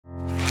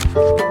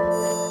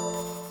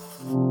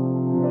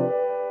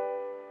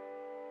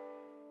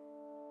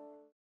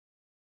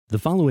The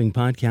following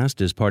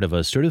podcast is part of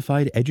a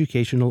certified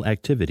educational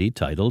activity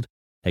titled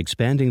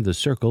Expanding the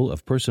Circle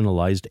of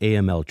Personalized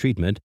AML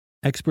Treatment,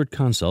 Expert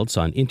Consults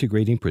on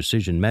Integrating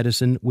Precision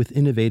Medicine with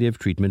Innovative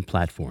Treatment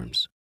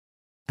Platforms.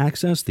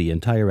 Access the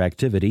entire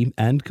activity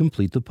and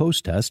complete the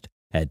post-test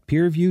at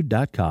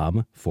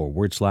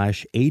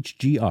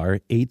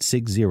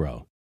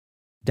peerview.com/HGR860.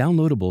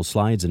 Downloadable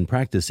slides and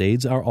practice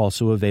aids are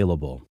also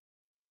available.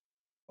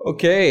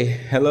 Okay,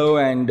 hello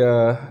and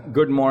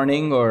good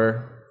morning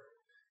or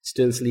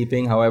still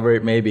sleeping, however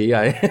it may be.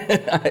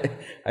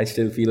 I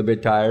still feel a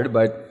bit tired,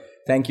 but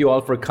thank you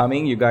all for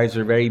coming. You guys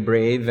are very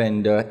brave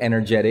and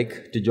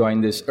energetic to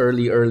join this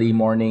early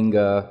morning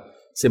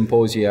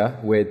symposia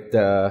with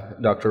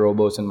Dr.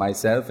 Robos and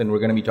myself, and we're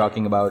going to be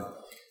talking about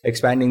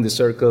expanding the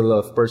circle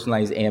of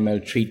personalized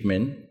AML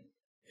treatment.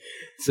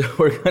 So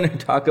we're going to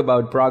talk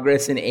about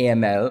progress in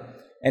AML.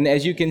 And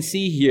as you can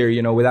see here,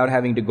 without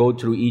having to go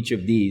through each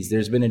of these,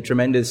 there's been a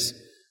tremendous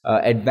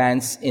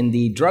advance in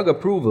the drug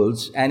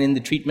approvals and in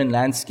the treatment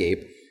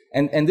landscape.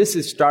 And this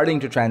is starting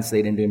to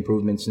translate into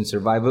improvements in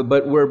survival,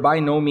 but we're by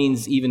no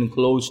means even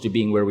close to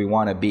being where we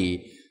want to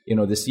be.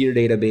 The SEER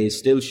database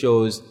still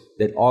shows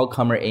that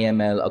all-comer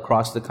AML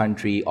across the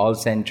country, all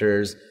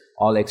centers,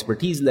 all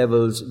expertise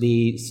levels,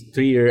 the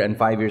 3-year and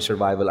 5-year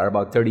survival are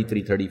about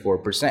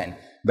 33-34%,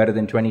 better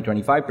than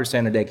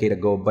 20-25% a decade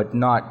ago, but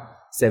not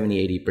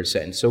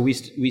 70-80%. So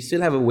we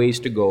still have a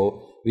ways to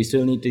go. We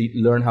still need to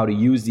learn how to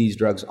use these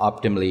drugs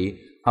optimally,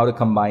 how to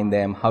combine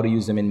them, how to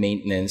use them in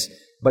maintenance.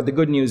 But the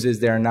good news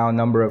is there are now a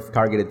number of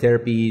targeted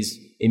therapies,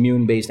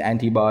 immune-based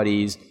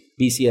antibodies,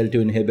 BCL2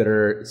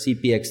 inhibitor,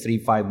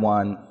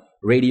 CPX351,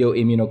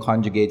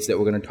 radio-immunoconjugates that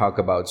we're going to talk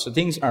about. So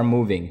things are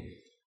moving.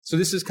 So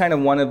this is kind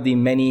of one of the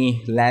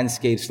many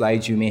landscape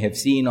slides you may have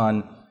seen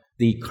on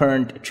the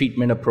current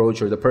treatment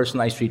approach or the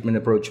personalized treatment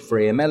approach for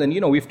AML. And,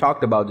 we've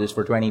talked about this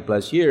for 20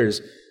 plus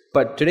years,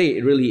 but today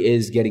it really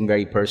is getting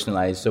very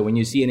personalized. So when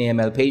you see an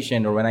AML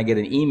patient or when I get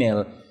an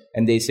email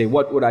and they say,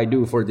 what would I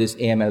do for this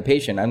AML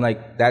patient? I'm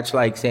like, that's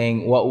like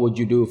saying, what would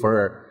you do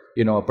for,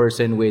 a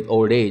person with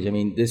old age? I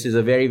mean, this is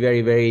a very,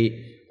 very,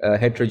 very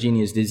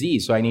heterogeneous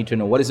disease. So I need to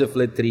know what is the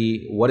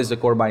FLT3, what is the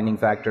core binding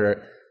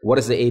factor, what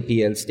is the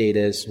APL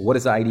status, what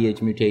is the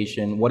IDH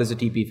mutation, what is the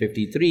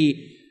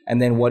TP53, and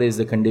then what is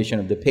the condition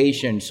of the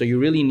patient. So you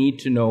really need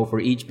to know for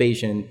each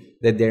patient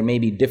that there may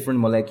be different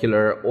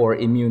molecular or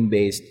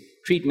immune-based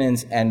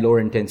treatments and lower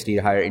intensity,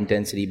 higher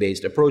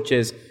intensity-based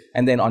approaches.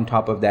 And then on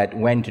top of that,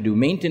 when to do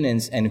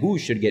maintenance and who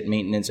should get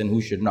maintenance and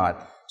who should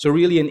not. So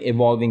really an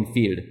evolving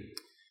field.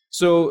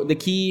 So the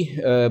key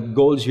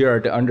goals here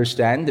are to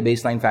understand the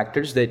baseline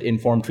factors that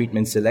inform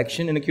treatment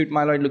selection in acute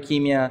myeloid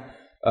leukemia,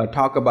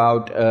 talk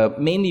about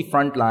mainly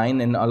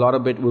frontline, and a lot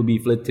of it will be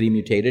FLT3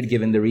 mutated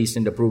given the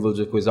recent approvals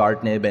of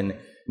quizartinib and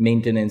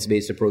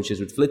maintenance-based approaches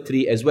with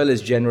FLT3, as well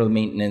as general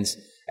maintenance.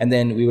 And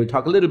then we will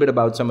talk a little bit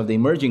about some of the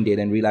emerging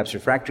data in relapse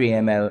refractory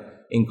AML,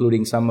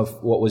 including some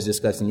of what was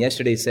discussed in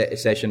yesterday's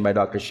session by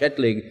Dr.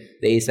 Shetlig,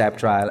 the ASAP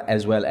trial,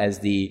 as well as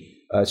the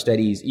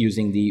studies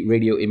using the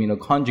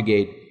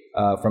radio-immunoconjugate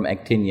from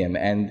actinium.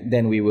 And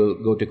then we will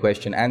go to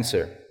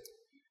question-answer.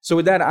 So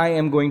with that, I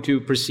am going to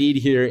proceed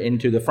here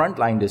into the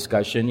frontline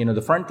discussion.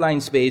 The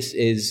frontline space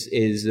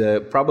is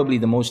probably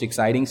the most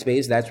exciting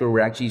space. That's where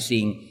we're actually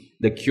seeing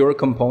the cure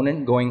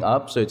component going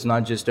up. So it's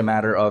not just a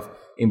matter of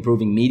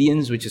improving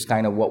medians, which is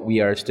kind of what we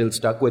are still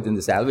stuck with in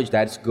the salvage.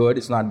 That's good.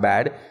 It's not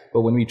bad.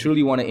 But when we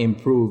truly want to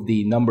improve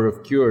the number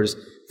of cures,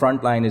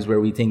 frontline is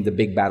where we think the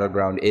big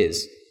battleground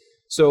is.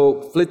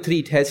 So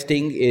FLT3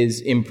 testing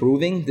is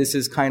improving. This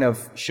is kind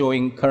of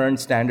showing current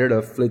standard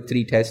of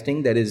FLT3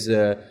 testing that is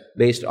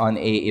based on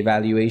a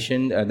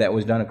evaluation that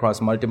was done across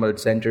multiple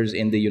centers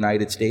in the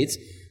United States.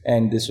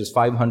 And this was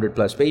 500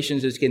 plus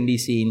patients, as can be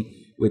seen,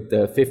 with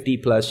 50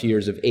 plus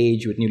years of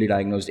age with newly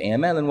diagnosed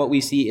AML. And what we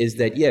see is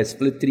that, yes,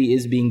 FLT3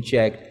 is being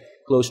checked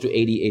close to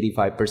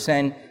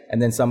 80-85%,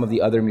 and then some of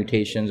the other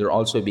mutations are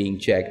also being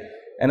checked.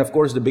 And of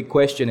course, the big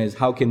question is,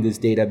 how can this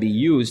data be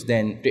used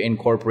then to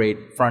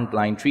incorporate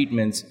frontline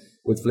treatments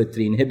with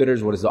FLT3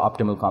 inhibitors? What is the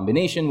optimal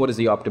combination? What is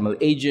the optimal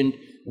agent?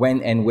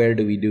 When and where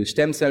do we do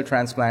stem cell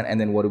transplant? And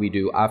then what do we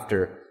do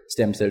after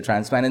stem cell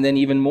transplant? And then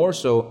even more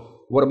so,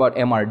 what about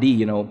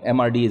MRD?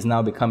 MRD is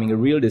now becoming a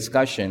real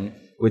discussion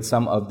with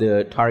some of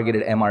the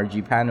targeted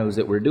MRG panels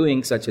that we're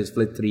doing, such as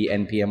FLT3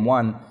 and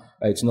NPM1.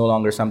 It's no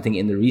longer something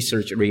in the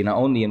research arena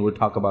only, and we'll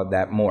talk about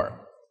that more.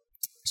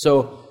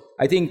 So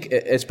I think,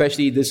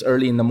 especially this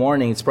early in the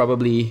morning, it's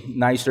probably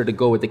nicer to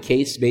go with a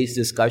case-based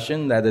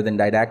discussion rather than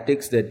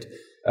didactics that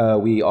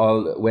we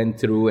all went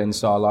through and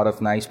saw a lot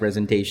of nice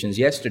presentations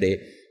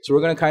yesterday. So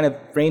we're going to kind of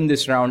frame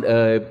this around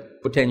a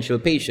potential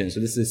patient. So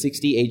this is a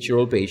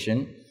 68-year-old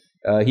patient.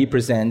 He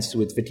presents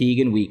with fatigue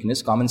and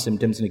weakness, common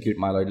symptoms in acute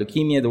myeloid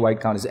leukemia. The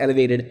white count is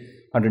elevated,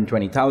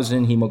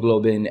 120,000.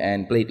 Hemoglobin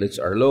and platelets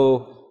are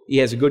low. He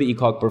has a good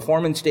ECOG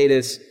performance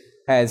status,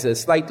 has a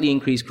slightly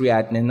increased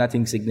creatinine,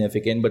 nothing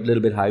significant, but a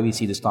little bit high. We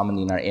see this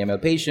commonly in our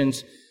AML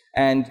patients,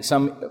 and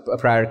some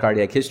prior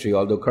cardiac history,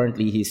 although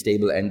currently he's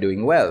stable and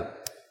doing well.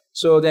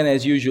 So then,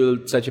 as usual,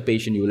 such a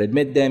patient, you will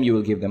admit them, you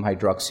will give them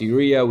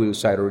hydroxyurea, we will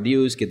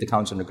cytoreduce, get the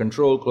counts under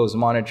control, close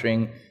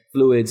monitoring,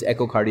 fluids,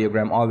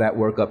 echocardiogram, all that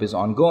workup is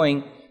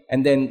ongoing.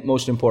 And then,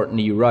 most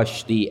importantly, you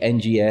rush the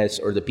NGS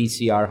or the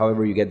PCR,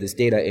 however you get this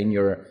data in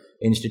your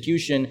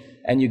institution,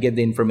 and you get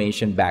the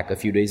information back a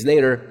few days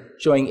later,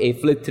 showing a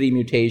FLT3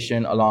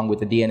 mutation along with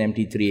the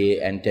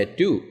DNMT3A and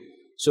TET2.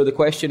 So the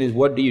question is,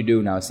 what do you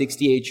do now?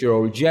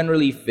 68-year-old,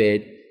 generally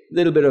fit,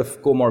 little bit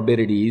of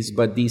comorbidities,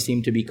 but these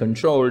seem to be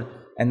controlled,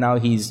 and now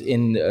he's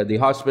in the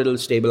hospital,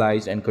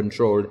 stabilized and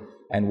controlled,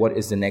 and what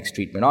is the next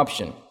treatment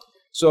option?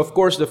 So, of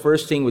course, the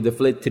first thing with the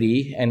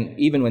FLT3, and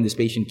even when this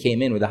patient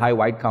came in with a high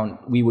white count,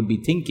 we would be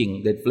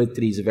thinking that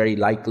FLT3 is a very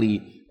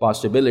likely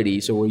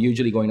possibility. So we're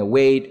usually going to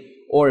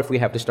wait, or if we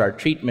have to start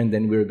treatment,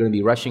 then we're going to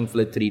be rushing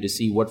FLT3 to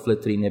see what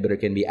FLT3 inhibitor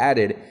can be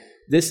added.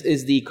 This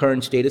is the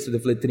current status of the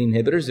FLT3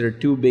 inhibitors. There are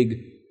two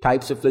big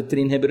types of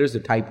FLT3 inhibitors, the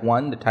type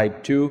 1, the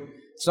type 2.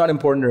 It's not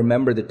important to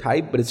remember the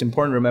type, but it's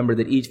important to remember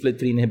that each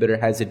FLT3 inhibitor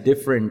has a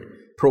different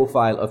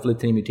profile of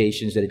FLT3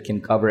 mutations that it can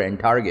cover and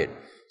target.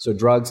 So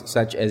drugs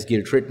such as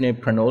gilteritinib,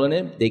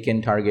 crenolanib, they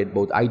can target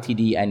both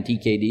ITD and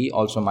TKD.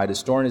 Also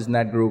midostaurin is in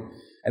that group.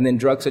 And then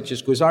drugs such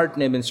as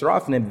quizartinib and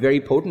sorafenib,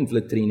 very potent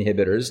FLT3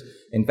 inhibitors.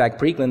 In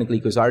fact,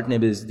 preclinically,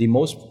 quizartinib is the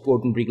most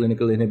potent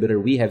preclinical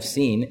inhibitor we have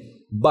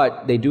seen,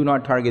 but they do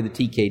not target the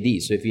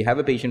TKD. So if you have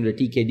a patient with a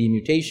TKD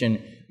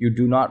mutation, you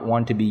do not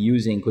want to be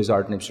using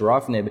quizartinib,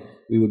 sorafenib.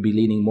 We would be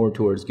leaning more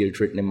towards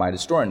gilteritinib,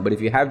 midostaurin. But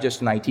if you have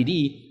just an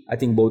ITD, I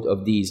think both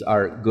of these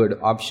are good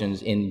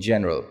options in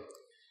general.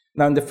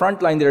 Now, in the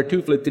front line, there are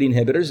two FLT3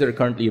 inhibitors that are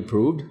currently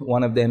approved.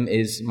 One of them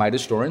is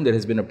midostaurin that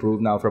has been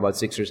approved now for about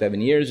 6 or 7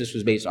 years. This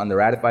was based on the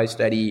RATIFY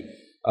study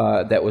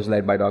that was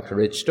led by Dr.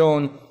 Rich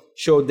Stone,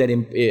 showed that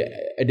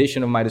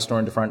addition of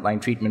midostaurin to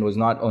frontline treatment was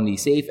not only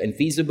safe and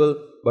feasible,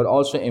 but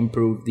also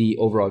improved the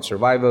overall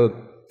survival.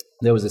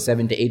 There was a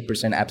 7 to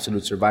 8%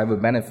 absolute survival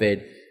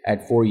benefit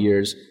at 4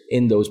 years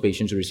in those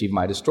patients who received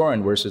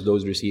midostaurin versus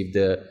those who received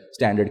the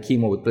standard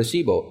chemo with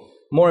placebo.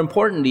 More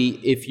importantly,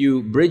 if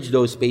you bridge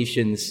those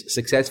patients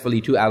successfully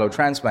to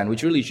allotransplant,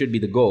 which really should be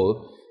the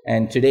goal,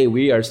 and today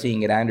we are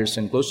seeing at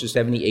Anderson close to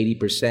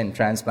 70-80%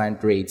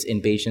 transplant rates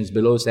in patients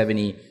below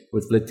 70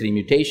 with FLT3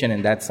 mutation,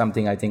 and that's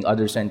something I think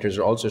other centers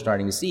are also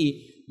starting to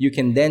see, you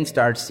can then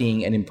start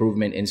seeing an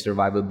improvement in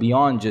survival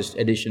beyond just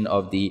addition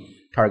of the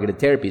targeted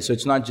therapy. So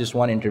it's not just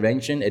one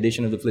intervention,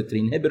 addition of the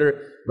FLT3 inhibitor,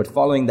 but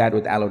following that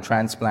with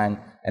allotransplant,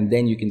 and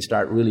then you can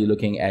start really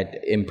looking at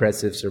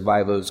impressive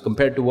survivals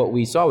compared to what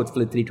we saw with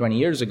FLT3 20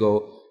 years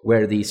ago,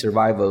 where the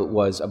survival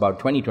was about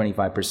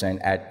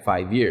 20-25% at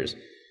 5 years.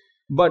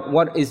 But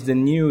what is the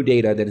new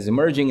data that is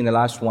emerging in the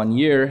last 1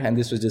 year, and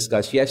this was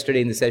discussed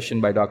yesterday in the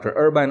session by Dr.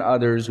 Erba and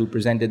others who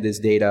presented this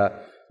data,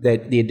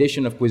 that the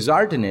addition of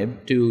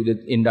quizartinib to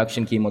the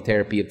induction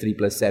chemotherapy of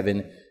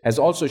 3+7 has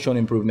also shown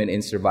improvement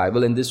in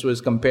survival, and this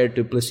was compared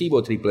to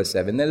placebo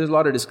 3+7. There's a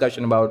lot of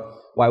discussion about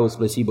why was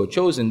placebo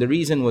chosen. The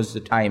reason was the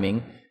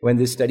timing. When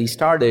this study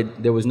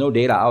started, there was no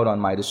data out on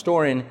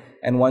midostaurin,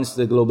 and once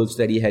the global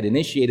study had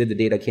initiated, the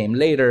data came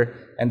later,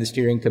 and the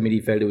steering committee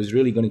felt it was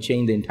really going to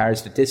change the entire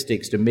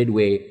statistics to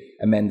midway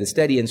amend the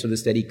study, and so the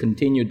study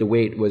continued the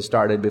way it was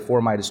started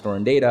before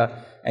midostaurin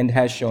data and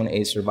has shown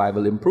a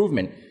survival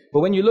improvement. But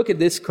when you look at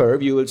this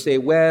curve, you will say,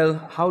 well,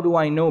 how do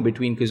I know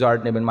between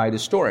quizartinib and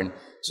midostaurin?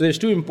 So there's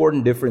two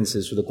important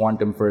differences for the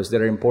quantum first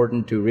that are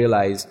important to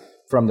realize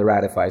from the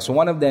RATIFY. So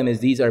one of them is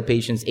these are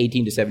patients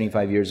 18 to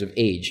 75 years of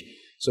age.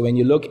 So when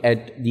you look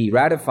at the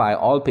RATIFY,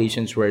 all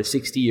patients were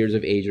 60 years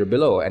of age or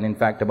below. And in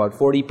fact, about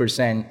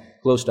 40%,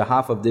 close to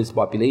half of this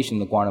population,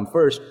 the quantum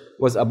first,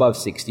 was above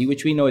 60,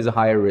 which we know is a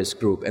higher risk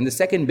group. And the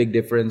second big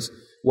difference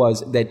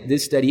was that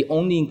this study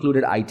only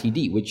included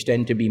ITD, which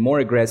tend to be more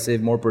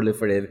aggressive, more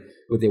proliferative,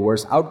 with a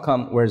worse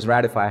outcome, whereas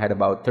RATIFY had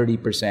about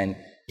 30%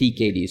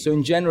 TKD. So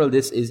in general,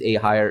 this is a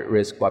higher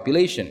risk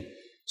population.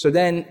 So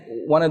then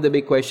one of the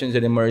big questions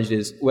that emerged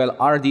is, well,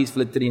 are these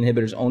FLT3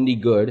 inhibitors only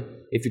good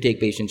if you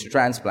take patients to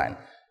transplant?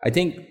 I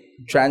think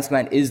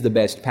transplant is the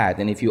best path,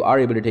 and if you are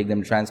able to take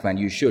them to transplant,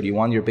 you should. You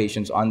want your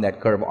patients on that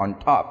curve on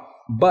top.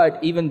 But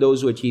even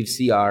those who achieve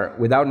CR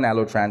without an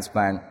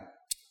allotransplant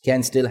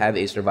can still have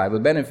a survival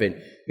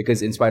benefit,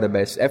 because in spite of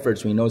best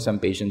efforts, we know some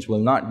patients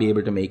will not be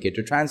able to make it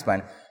to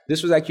transplant.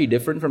 This was actually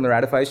different from the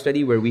RATIFY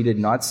study, where we did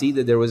not see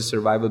that there was a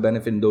survival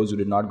benefit in those who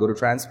did not go to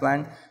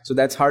transplant. So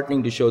that's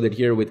heartening to show that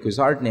here with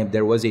quizartinib,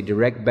 there was a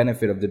direct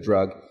benefit of the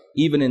drug,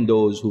 even in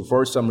those who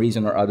for some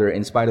reason or other,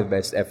 in spite of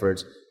best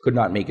efforts, could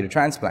not make it to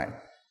transplant.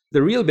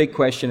 The real big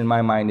question in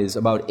my mind is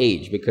about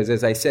age, because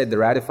as I said, the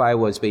RATIFY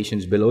was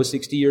patients below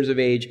 60 years of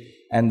age,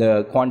 and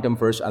the quantum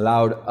first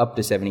allowed up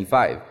to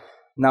 75.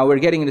 Now we're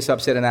getting into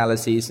subset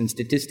analysis, and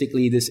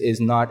statistically this is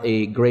not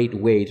a great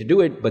way to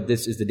do it, but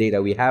this is the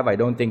data we have. I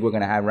don't think we're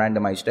going to have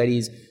randomized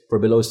studies for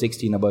below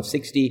 60 and above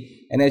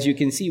 60. And as you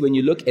can see, when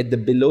you look at the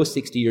below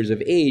 60 years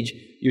of age,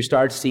 you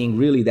start seeing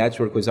really that's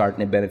where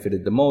quizartinib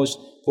benefited the most.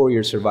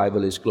 4-year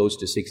survival is close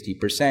to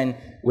 60%.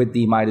 With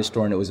the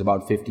midostaurin, it was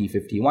about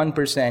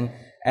 50-51%.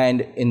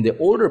 And in the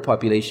older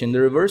population,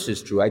 the reverse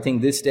is true. I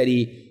think this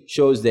study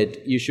shows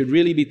that you should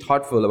really be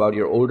thoughtful about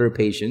your older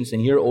patients,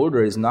 and here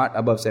older is not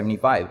above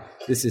 75.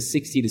 This is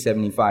 60 to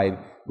 75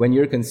 when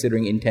you're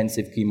considering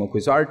intensive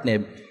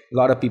chemo-quizartinib. A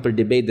lot of people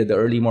debate that the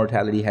early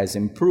mortality has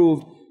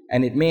improved,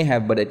 and it may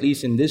have, but at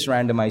least in this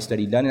randomized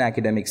study done in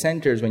academic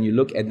centers, when you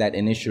look at that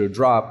initial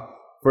drop,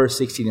 first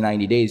 60 to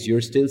 90 days,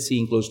 you're still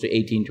seeing close to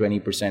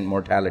 18-20%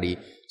 mortality.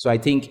 So I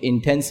think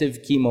intensive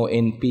chemo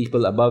in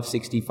people above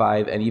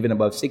 65 and even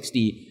above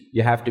 60,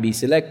 you have to be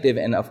selective.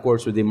 And of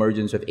course, with the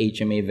emergence of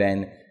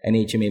HMA-VEN and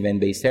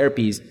HMA-VEN-based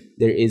therapies,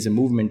 there is a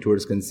movement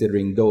towards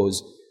considering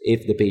those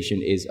if the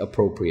patient is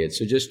appropriate.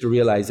 So just to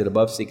realize that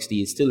above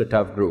 60 is still a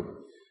tough group.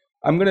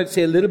 I'm going to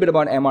say a little bit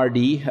about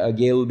MRD.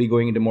 Gail will be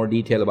going into more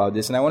detail about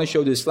this. And I want to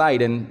show this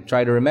slide and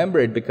try to remember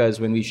it, because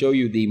when we show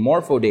you the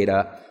morpho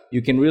data,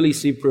 you can really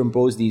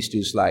superimpose these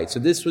two slides. So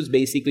this was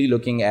basically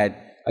looking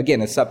at,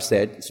 again, a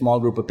subset, small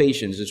group of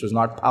patients. This was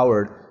not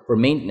powered for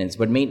maintenance,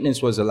 but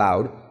maintenance was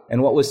allowed.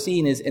 And what was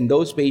seen is in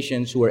those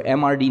patients who were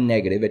MRD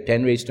negative at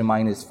 10 raised to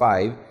minus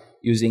 5,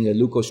 using a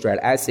leukostrat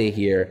assay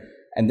here,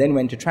 and then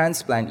went to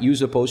transplant,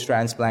 use a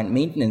post-transplant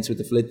maintenance with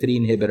the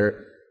FLT3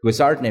 inhibitor,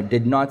 quizartinib,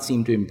 did not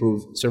seem to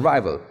improve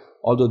survival.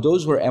 Although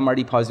those who were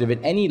MRD positive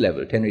at any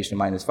level, 10 raised to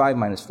minus 5,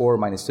 minus 4,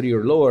 minus 3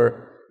 or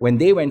lower, when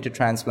they went to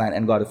transplant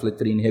and got a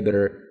FLT3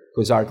 inhibitor,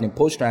 quizartinib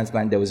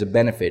post-transplant, there was a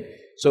benefit.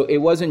 So it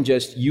wasn't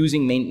just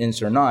using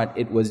maintenance or not,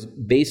 it was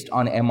based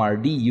on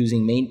MRD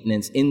using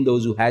maintenance in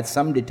those who had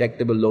some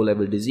detectable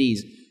low-level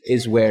disease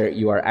is where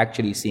you are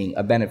actually seeing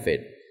a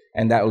benefit.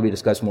 And that will be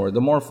discussed more in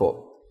the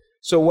morpho.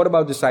 So what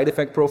about the side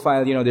effect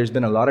profile? You know, there's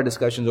been a lot of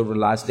discussions over the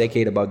last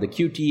decade about the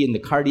QT and the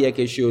cardiac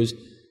issues.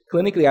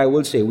 Clinically, I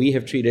will say we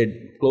have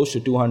treated close to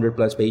 200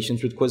 plus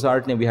patients with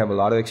quizartinib. We have a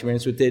lot of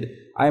experience with it.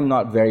 I'm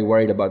not very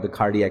worried about the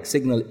cardiac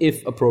signal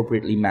if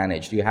appropriately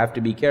managed. You have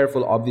to be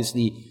careful.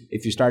 Obviously,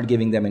 if you start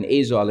giving them an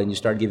azole and you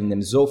start giving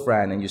them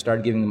Zofran and you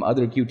start giving them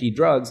other QT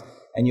drugs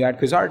and you add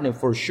quizartinib,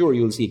 for sure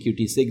you'll see a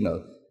QT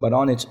signal. But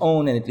on its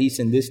own, and at least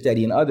in this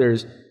study and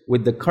others,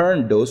 with the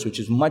current dose, which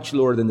is much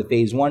lower than the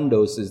phase 1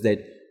 doses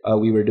that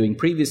we were doing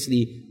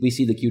previously, we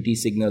see the QT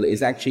signal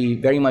is actually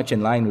very much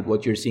in line with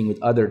what you're seeing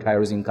with other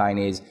tyrosine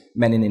kinase,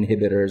 menin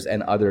inhibitors,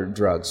 and other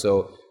drugs.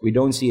 So we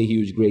don't see a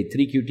huge grade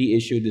 3 QT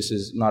issue. This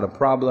is not a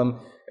problem.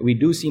 We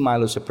do see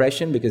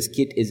myelosuppression because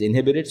KIT is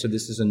inhibited. So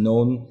this is a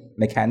known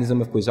mechanism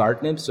of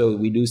quizartinib. So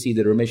we do see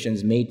the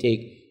remissions may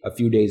take a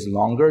few days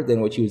longer than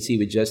what you would see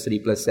with just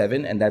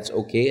 3+7. And that's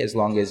okay as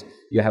long as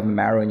you have a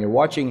marrow and you're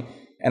watching.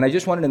 And I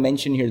just wanted to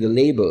mention here the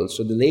label.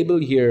 So the label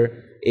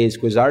here is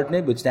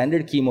quizartinib with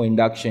standard chemo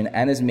induction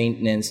and as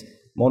maintenance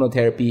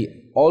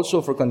monotherapy,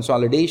 also for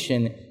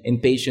consolidation in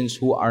patients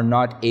who are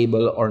not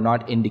able or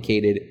not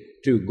indicated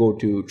to go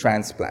to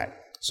transplant.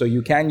 So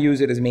you can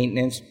use it as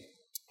maintenance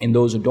in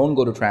those who don't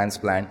go to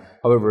transplant.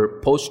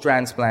 However,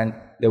 post-transplant,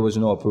 there was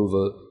no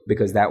approval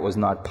because that was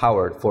not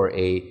powered for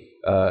a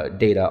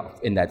data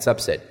in that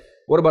subset.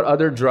 What about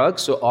other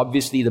drugs? So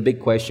obviously the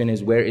big question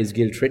is, where is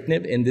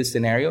gilteritinib in this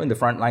scenario in the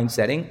frontline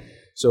setting?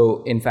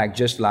 So in fact,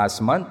 just last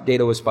month,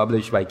 data was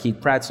published by Keith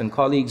Pratz and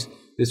colleagues.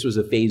 This was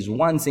a phase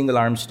 1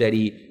 single-arm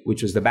study,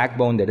 which was the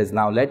backbone that has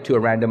now led to a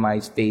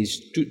randomized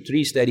phase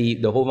 2-3 study,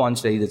 the HOVON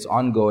study that's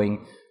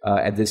ongoing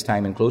at this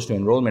time and close to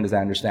enrollment, as I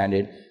understand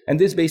it. And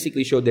this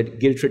basically showed that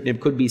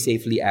gilteritinib could be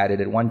safely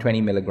added at 120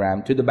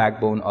 milligram to the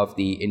backbone of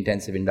the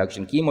intensive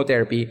induction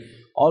chemotherapy.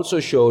 Also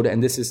showed,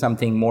 and this is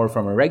something more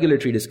from a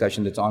regulatory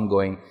discussion that's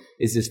ongoing,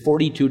 is this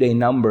 42-day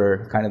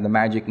number, kind of the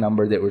magic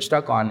number that we're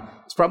stuck on.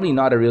 It's probably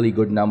not a really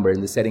good number in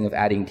the setting of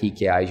adding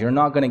TKIs. You're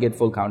not going to get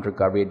full count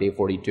recovery at day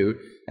 42,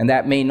 and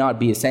that may not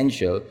be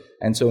essential.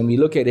 And so when we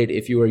look at it,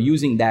 if you are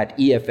using that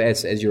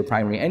EFS as your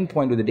primary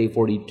endpoint with the day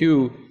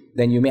 42,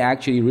 then you may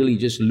actually really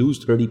just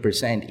lose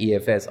 30%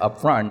 EFS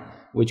up front,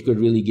 which could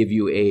really give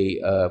you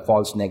a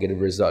false negative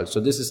result. So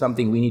this is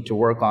something we need to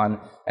work on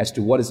as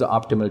to what is the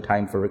optimal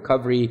time for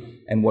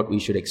recovery and what we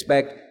should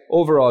expect.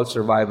 Overall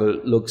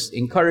survival looks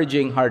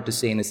encouraging, hard to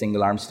say in a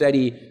single-arm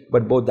study,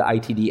 but both the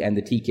ITD and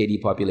the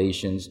TKD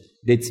populations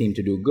did seem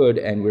to do good,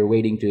 and we're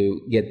waiting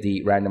to get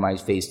the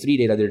randomized phase 3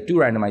 data. There are 2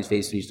 randomized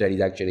phase 3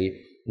 studies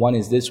actually. One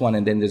is this one,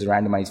 and then there's a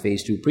randomized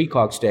phase 2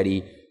 PRECOG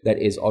study that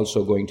is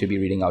also going to be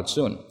reading out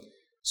soon.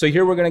 So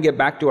here we're going to get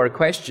back to our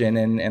question,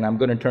 and I'm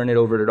going to turn it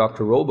over to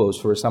Dr. Robos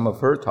for some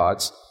of her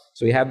thoughts.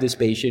 So we have this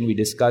patient, we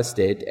discussed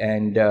it,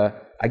 and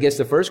I guess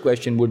the first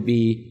question would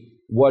be,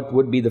 what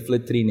would be the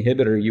FLT3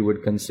 inhibitor you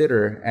would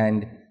consider,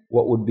 and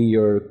what would be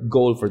your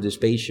goal for this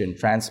patient?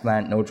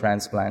 Transplant, no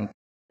transplant?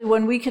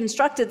 When we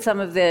constructed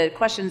some of the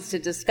questions to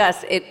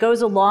discuss, it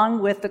goes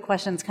along with the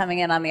questions coming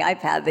in on the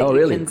iPad that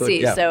you can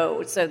see. Yeah.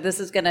 So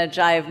this is going to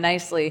jive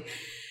nicely.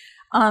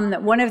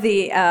 One of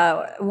the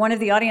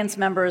audience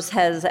members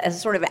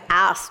has sort of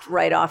asked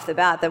right off the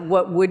bat that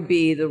what would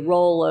be the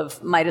role of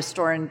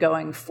midostaurin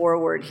going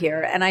forward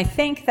here. And I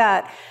think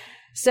that,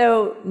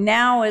 so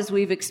now as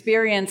we've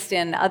experienced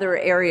in other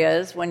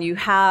areas, when you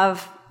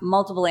have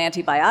multiple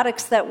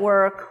antibiotics that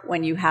work,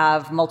 when you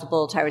have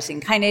multiple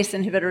tyrosine kinase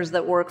inhibitors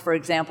that work, for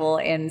example,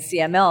 in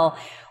CML,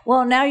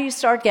 well, now you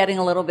start getting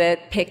a little bit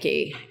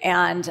picky.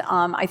 And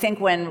I think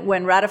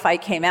when Ratify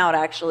came out,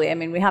 actually, I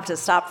mean, we have to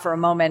stop for a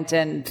moment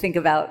and think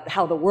about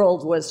how the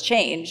world was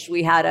changed.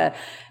 We had a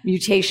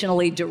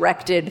mutationally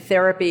directed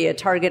therapy, a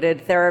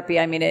targeted therapy.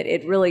 I mean,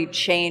 it really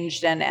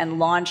changed and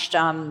launched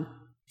a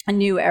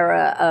new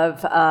era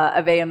of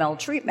AML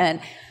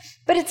treatment.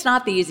 But it's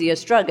not the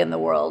easiest drug in the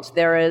world.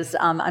 There is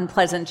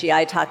unpleasant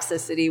GI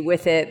toxicity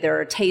with it. There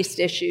are taste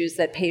issues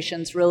that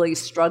patients really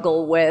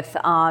struggle with.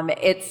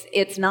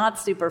 It's not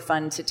super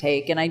fun to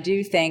take, and I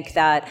do think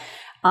that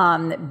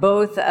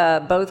both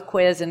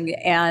Quiz and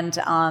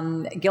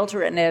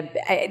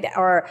gilteritinib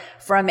are,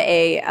 from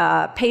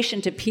a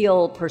patient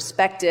appeal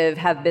perspective,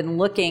 have been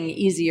looking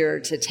easier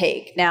to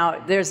take. Now,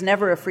 there's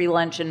never a free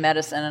lunch in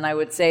medicine, and I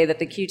would say that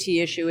the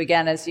QT issue,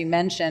 again, as you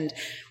mentioned,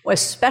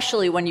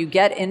 especially when you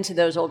get into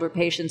those older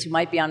patients who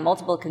might be on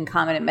multiple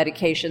concomitant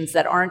medications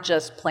that aren't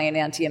just plain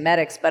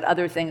antiemetics, but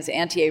other things,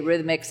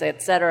 antiarrhythmics, et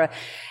cetera.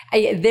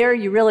 There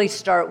you really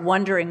start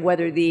wondering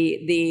whether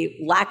the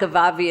lack of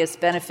obvious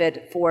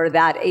benefit for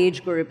that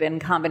age group in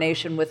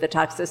combination with the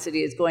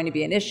toxicity is going to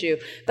be an issue.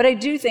 But I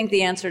do think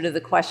the answer to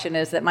the question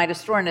is that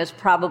midostaurin is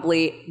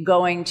probably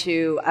going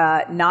to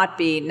not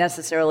be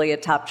necessarily a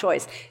top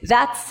choice.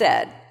 That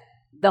said,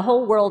 the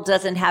whole world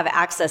doesn't have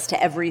access to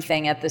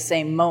everything at the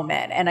same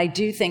moment. And I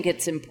do think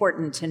it's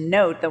important to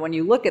note that when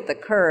you look at the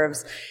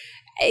curves,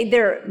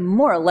 they're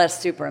more or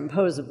less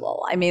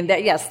superimposable. I mean,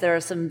 yes, there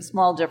are some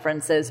small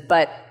differences,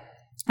 but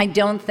I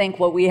don't think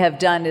what we have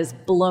done is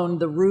blown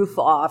the roof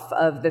off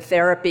of the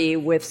therapy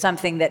with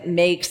something that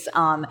makes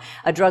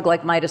a drug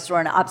like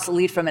midostaurin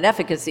obsolete from an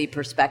efficacy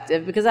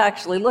perspective, because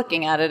actually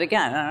looking at it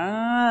again,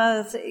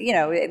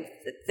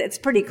 it's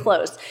pretty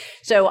close.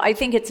 So I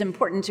think it's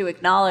important to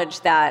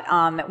acknowledge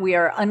that we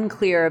are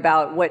unclear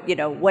about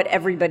what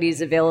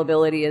everybody's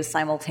availability is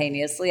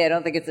simultaneously. I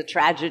don't think it's a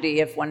tragedy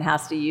if one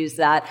has to use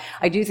that.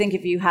 I do think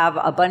if you have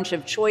a bunch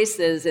of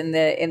choices in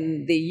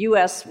the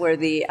U.S. where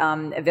the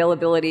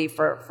availability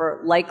for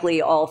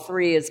likely all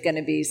three is going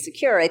to be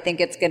secure, I think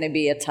it's going to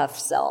be a tough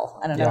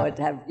sell. I don't know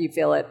how you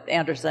feel it,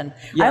 Anderson.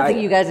 I don't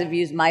think you guys have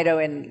used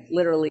Mido in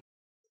literally.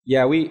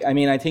 Yeah,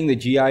 I think the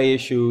GI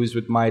issues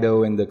with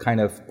Mido and the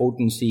kind of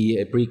potency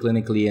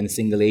preclinically and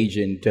single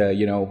agent,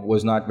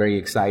 was not very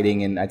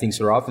exciting. And I think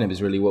sorafenib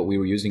is really what we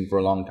were using for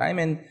a long time.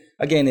 And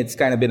again, it's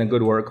kind of been a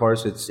good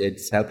workhorse.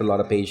 It's helped a lot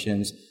of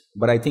patients.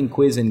 But I think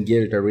Quiz and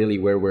Gilt are really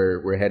where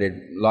we're headed.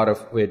 A lot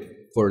of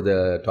it for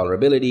the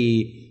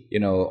tolerability,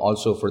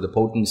 also for the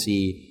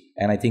potency.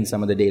 And I think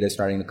some of the data is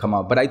starting to come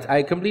out. But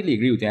I completely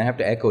agree with you. I have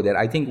to echo that.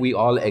 I think we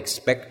all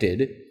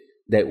expected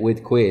that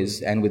with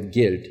Quiz and with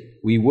Gilt,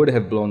 we would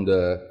have blown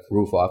the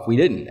roof off. We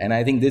didn't. And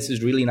I think this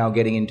is really now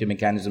getting into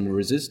mechanism of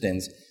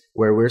resistance,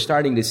 where we're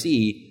starting to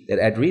see that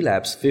at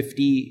relapse,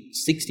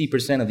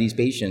 50-60% of these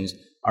patients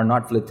are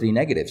not FLT3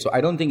 negative. So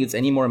I don't think it's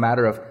any more a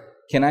matter of,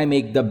 can I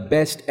make the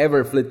best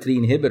ever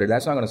FLT3 inhibitor?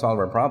 That's not going to solve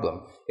our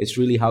problem. It's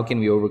really, how can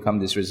we overcome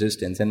this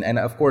resistance? And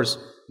of course,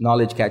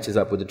 knowledge catches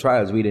up with the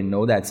trials. We didn't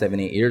know that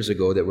 7-8 years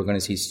ago, that we're going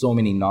to see so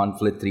many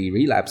non-FLT3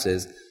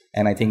 relapses.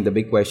 And I think the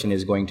big question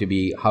is going to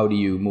be, how do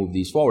you move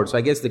these forward? So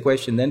I guess the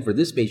question then for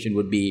this patient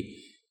would be,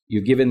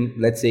 you've given,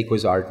 let's say,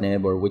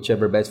 quizartinib or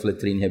whichever best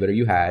FLT3 inhibitor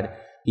you had.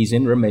 He's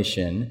in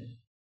remission,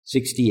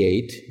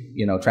 68.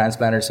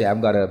 Transplanters say,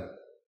 I've got a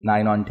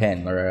 9 on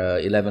 10 or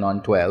a 11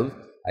 on 12.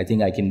 I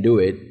think I can do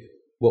it.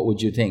 What would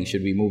you think?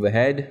 Should we move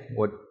ahead?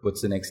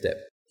 What's the next step?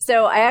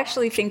 So I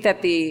actually think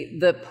that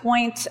the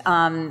point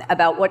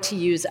about what to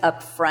use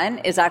up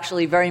front is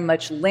actually very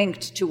much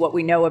linked to what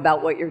we know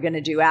about what you're going to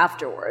do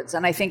afterwards.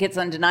 And I think it's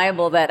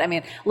undeniable that,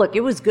 look,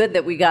 it was good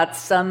that we got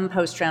some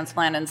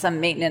post-transplant and some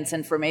maintenance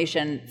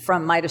information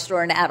from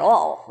midostaurin at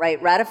all, right?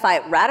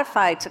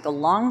 Ratify took a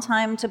long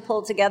time to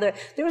pull together.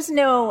 There was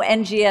no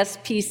NGS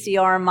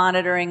PCR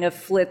monitoring of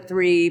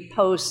FLT3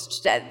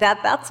 post.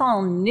 That's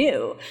all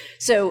new.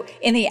 So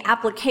in the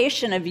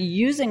application of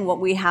using what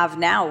we have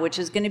now, which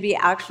is going to be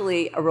actually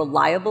a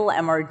reliable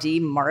MRD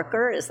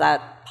marker, is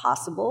that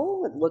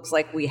possible? It looks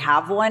like we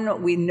have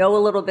one. We know a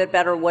little bit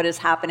better what is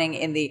happening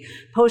in the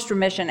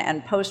post-remission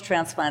and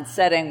post-transplant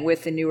setting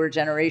with the newer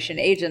generation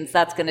agents.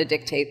 That's going to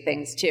dictate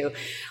things too.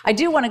 I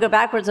do want to go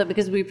backwards though,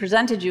 because we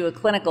presented you a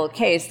clinical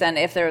case, and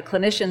if there are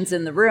clinicians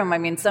in the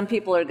room, some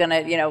people are going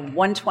to,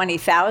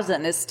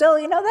 120,000 is still,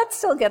 that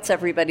still gets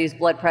everybody's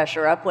blood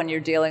pressure up when you're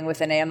dealing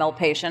with an AML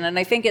patient. And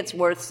I think it's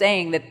worth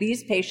saying that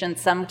these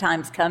patients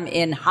sometimes come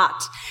in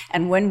hot.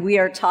 And when we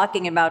are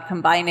talking about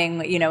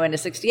combining, in a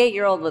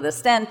 68-year-old with a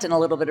stent stent and a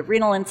little bit of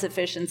renal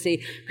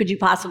insufficiency. Could you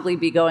possibly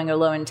be going a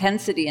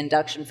low-intensity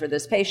induction for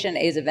this patient?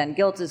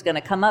 Aza-Van-Gilt is going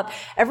to come up.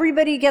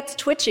 Everybody gets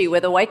twitchy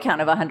with a white count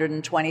of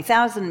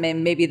 120,000.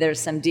 Maybe there's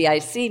some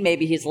DIC.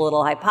 Maybe he's a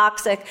little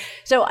hypoxic.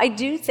 So I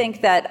do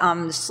think that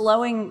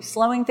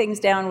slowing things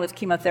down with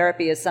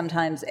chemotherapy is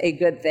sometimes a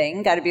good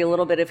thing. Got to be a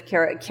little bit of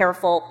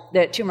careful.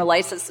 That tumor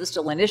lysis is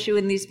still an issue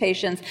in these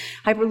patients.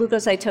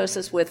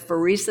 Hyperleukocytosis with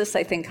pheresis,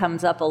 I think,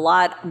 comes up a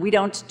lot. We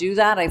don't do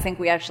that. I think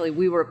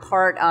we were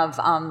part of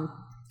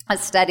a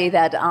study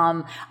that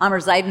Amr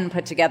Zaiden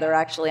put together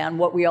actually on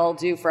what we all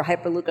do for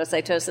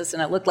hyperleukocytosis,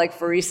 and it looked like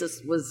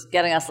pheresis was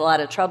getting us a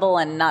lot of trouble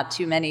and not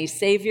too many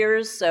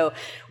saviors. So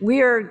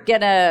we're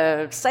going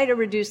to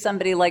cytoreduce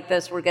somebody like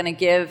this. We're going to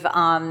give,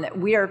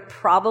 we are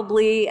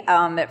probably,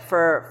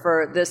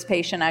 for this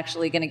patient,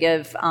 actually going to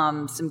give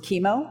some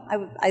chemo,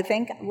 I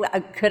think.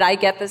 Could I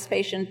get this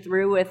patient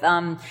through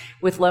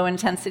with low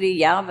intensity?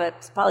 Yeah, but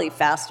it's probably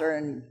faster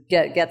and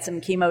get some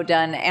chemo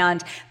done.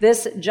 And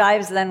this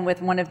jives then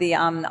with one of the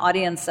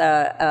audience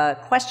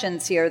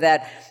questions here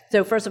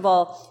so first of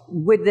all,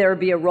 would there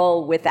be a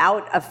role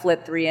without a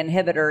FLT3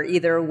 inhibitor,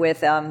 either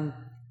with a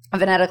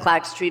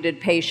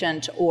venetoclax-treated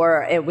patient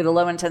or with a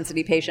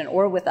low-intensity patient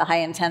or with a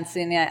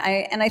high-intensity?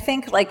 And I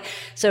think,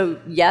 so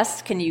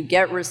yes, can you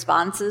get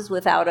responses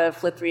without a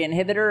FLT3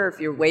 inhibitor? If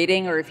you're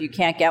waiting or if you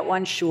can't get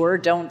one, sure,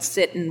 don't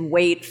sit and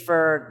wait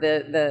for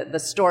the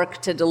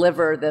stork to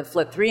deliver the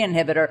FLT3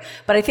 inhibitor.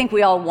 But I think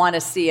we all want to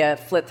see a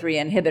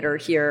FLT3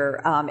 inhibitor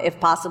here, if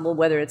possible,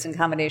 whether it's in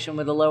combination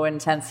with a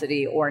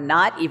low-intensity or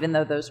not, even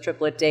though those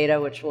triplet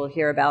data, which we'll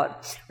hear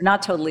about, are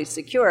not totally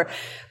secure.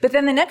 But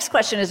then the next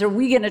question is, are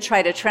we going to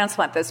try to transplant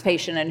this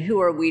patient, and who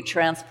are we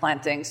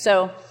transplanting?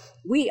 So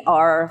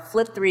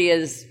FLT3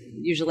 is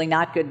usually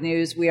not good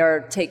news. We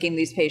are taking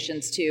these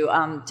patients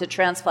to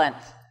transplant.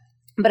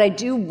 But I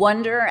do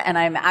wonder, and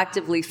I'm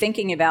actively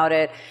thinking about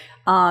it,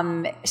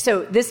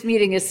 so this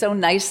meeting is so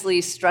nicely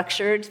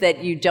structured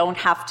that you don't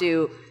have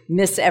to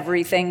miss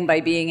everything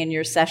by being in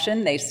your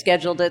session. They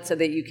scheduled it so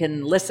that you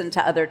can listen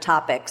to other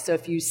topics. So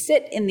if you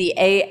sit in the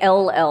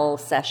ALL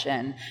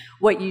session,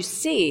 what you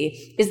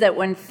see is that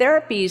when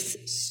therapies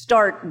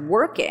start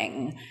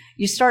working,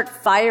 you start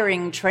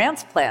firing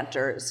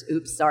transplanters.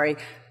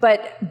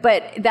 But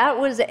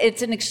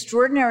it's an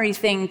extraordinary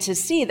thing to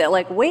see that,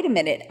 wait a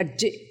minute,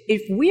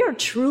 if we are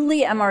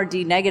truly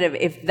MRD negative,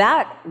 if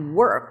that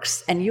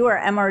works and you are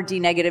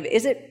MRD negative,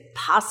 is it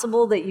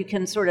possible that you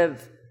can sort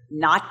of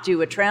not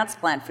do a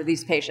transplant for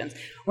these patients?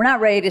 We're not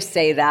ready to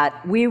say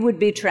that. We would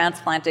be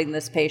transplanting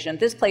this patient.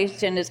 This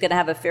patient is going to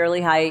have a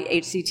fairly high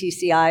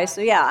HCT-CI.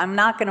 So yeah, I'm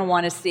not going to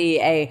want to see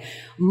a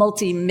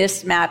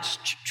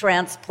multi-mismatched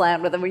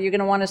transplant with them, where you're going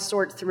to want to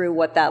sort through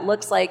what that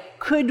looks like.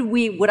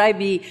 Would I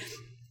be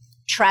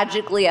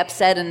tragically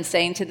upset and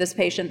saying to this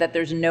patient that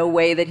there's no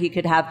way that he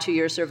could have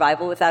 2-year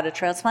survival without a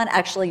transplant?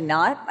 Actually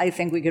not. I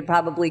think we could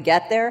probably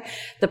get there.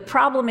 The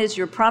problem is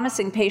you're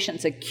promising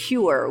patients a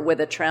cure with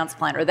a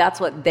transplant, or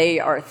that's what they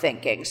are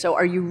thinking. So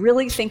are you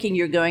really thinking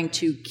you're going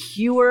to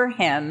cure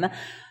him?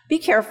 Be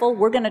careful.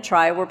 We're going to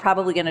try. We're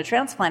probably going to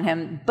transplant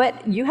him.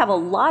 But you have a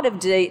lot of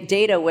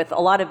data with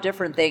a lot of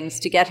different things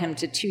to get him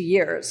to 2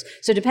 years.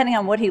 So depending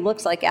on what he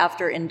looks like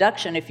after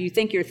induction, if you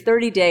think your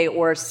 30-day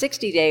or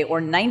 60-day or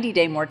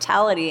 90-day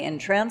mortality in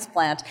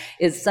transplant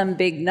is some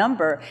big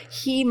number,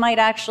 he might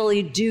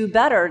actually do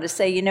better to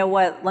say, you know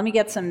what, let me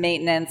get some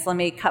maintenance, let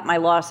me cut my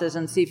losses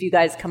and see if you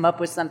guys come up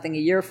with something a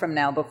year from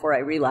now before I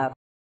relapse.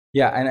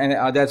 Yeah,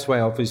 and that's why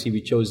obviously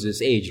we chose this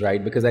age,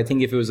 right? Because I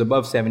think if it was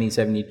above 70,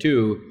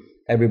 72,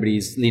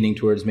 everybody's leaning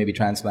towards maybe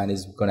transplant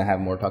is going to have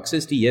more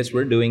toxicity. Yes,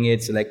 we're doing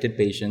it, selected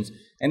patients.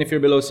 And if you're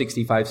below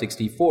 65,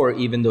 64,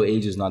 even though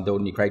age is not the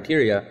only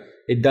criteria,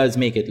 it does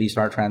make at least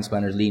our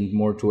transplanters lean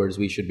more towards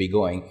we should be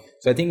going.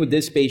 So I think with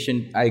this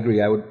patient, I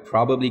agree. I would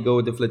probably go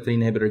with the FLT3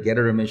 inhibitor, get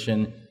a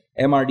remission.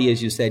 MRD,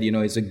 as you said,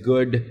 is a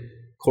good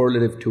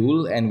correlative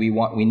tool, and we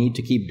need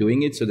to keep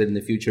doing it so that in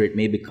the future it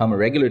may become a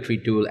regulatory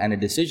tool and a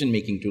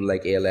decision-making tool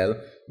like ALL.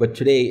 But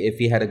today, if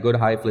he had a good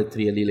high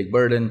FLT3 allelic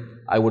burden,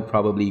 I would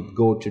probably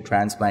go to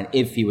transplant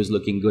if he was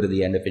looking good at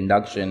the end of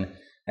induction.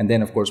 And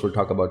then, of course, we'll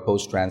talk about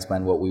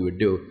post-transplant, what we would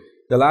do.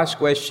 The last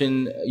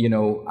question,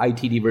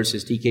 ITD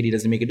versus TKD,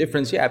 does it make a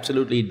difference? Yeah,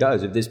 absolutely it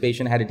does. If this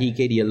patient had a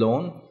TKD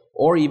alone,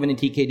 or even a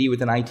TKD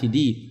with an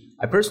ITD,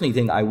 I personally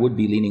think I would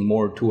be leaning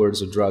more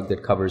towards a drug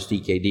that covers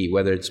TKD,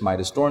 whether it's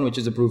midostaurin, which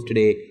is approved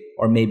today,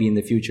 or maybe in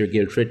the future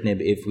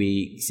gilteritinib, if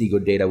we see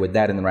good data with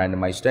that in the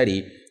randomized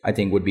study, I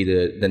think would be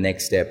the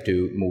next step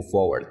to move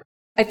forward.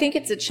 I think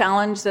it's a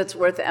challenge that's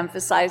worth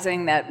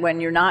emphasizing, that when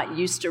you're not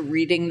used to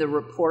reading the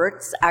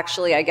reports,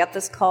 actually I get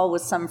this call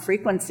with some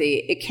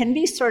frequency. It can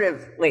be sort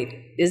of, wait,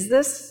 is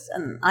this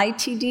an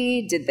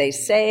ITD? Did they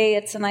say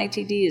it's an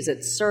ITD? Is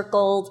it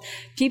circled?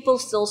 People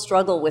still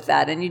struggle with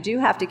that. And you do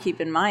have to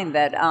keep in mind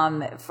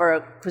that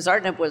for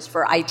quizartinib was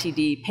for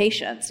ITD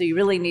patients. So you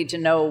really need to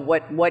know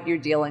what you're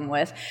dealing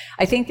with.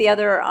 I think the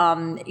other,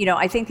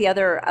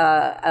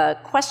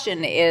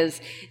 question is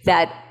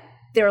that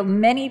there are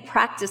many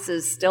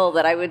practices still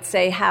that I would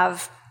say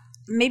have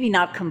maybe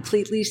not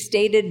completely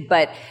stated,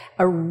 but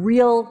a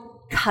real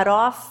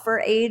cutoff for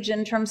age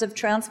in terms of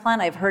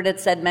transplant. I've heard it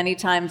said many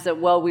times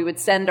that, well, we would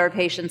send our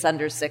patients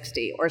under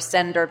 60 or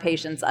send our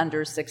patients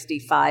under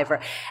 65.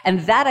 And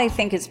that, I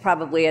think, is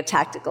probably a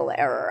tactical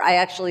error. I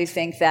actually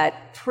think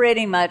that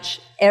pretty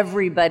much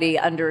everybody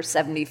under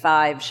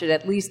 75 should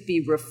at least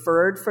be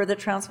referred for the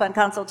transplant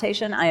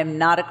consultation. I am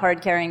not a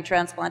card-carrying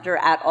transplanter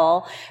at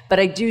all, but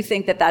I do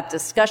think that that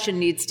discussion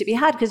needs to be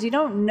had because you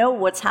don't know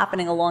what's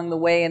happening along the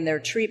way in their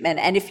treatment.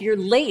 And if you're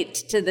late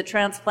to the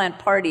transplant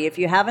party, if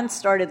you haven't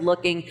started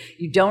looking,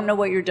 you don't know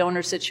what your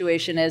donor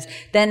situation is,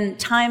 then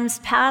time's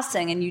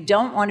passing and you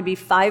don't want to be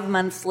 5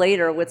 months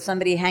later with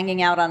somebody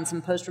hanging out on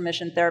some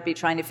post-remission therapy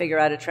trying to figure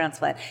out a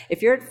transplant.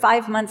 If you're at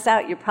 5 months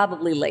out, you're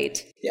probably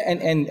late. Yeah,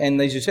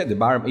 and as you said, the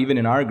bar, even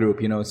in our group,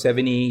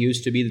 70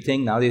 used to be the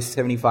thing. Now there's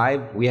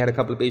 75. We had a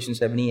couple of patients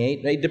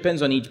 78. Right? It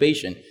depends on each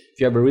patient. If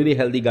you have a really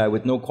healthy guy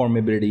with no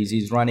comorbidities,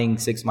 he's running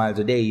 6 miles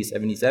a day, he's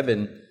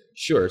 77,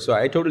 sure. So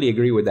I totally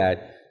agree with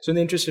that. So in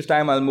the interest of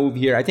time, I'll move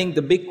here. I think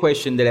the big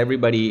question that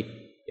everybody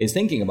is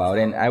thinking about,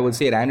 and I would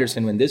say at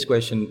Anderson, when this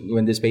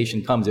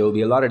patient comes, there will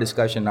be a lot of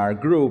discussion in our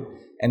group,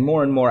 and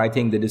more, I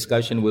think the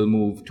discussion will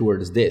move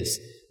towards this,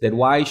 that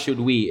why should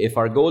we, if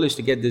our goal is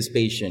to get this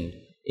patient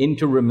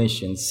into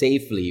remission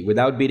safely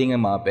without beating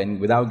him up and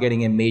without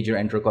getting him major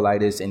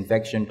enterocolitis,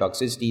 infection,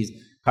 toxicities,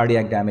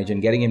 cardiac damage,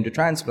 and getting him to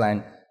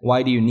transplant,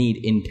 why do you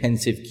need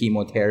intensive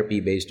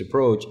chemotherapy-based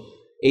approach?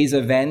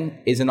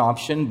 Aza-Ven is an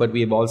option, but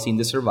we have all seen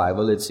the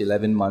survival. It's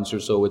 11 months or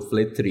so with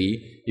FLT3.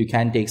 You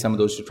can take some of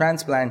those to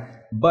transplant,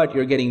 but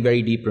you're getting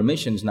very deep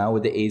remissions now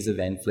with the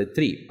Aza-Ven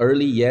FLT3.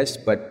 Early, yes,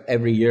 but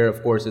every year,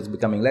 of course, it's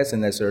becoming less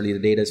and less early. The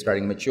data is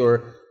starting to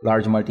mature.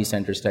 Large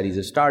multi-center studies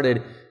have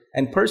started.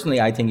 And personally,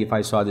 I think if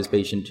I saw this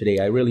patient today,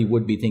 I really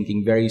would be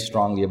thinking very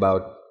strongly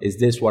about, is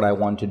this what I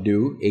want to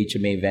do,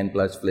 HMA-Ven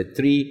plus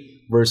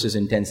FLT3 versus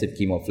intensive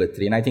chemo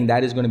FLT3? And I think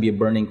that is going to be a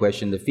burning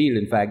question in the field.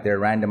 In fact, there are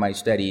randomized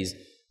studies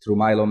through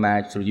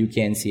MyeloMatch, through UK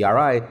and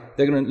CRI.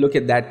 They're going to look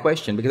at that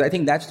question because I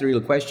think that's the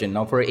real question.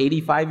 Now, for an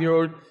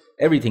 85-year-old,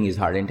 everything is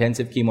hard.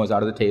 Intensive chemo is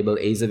out of the table.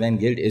 Aza-Ven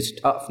guilt is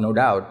tough, no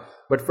doubt.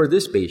 But for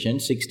this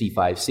patient,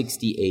 65,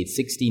 68,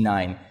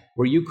 69,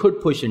 where you could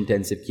push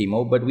intensive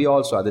chemo, but we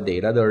all saw the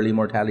data. The early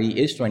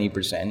mortality is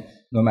 20%,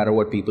 no matter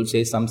what people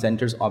say. Some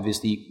centers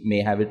obviously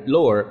may have it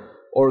lower,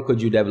 or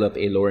could you develop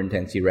a lower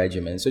intensity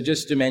regimen? So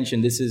just to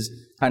mention, this is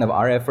kind of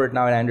our effort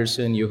now at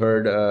Anderson. You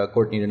heard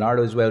Courtney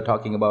Donardo as well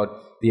talking about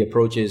the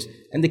approaches.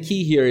 And the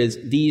key here is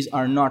these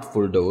are not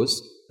full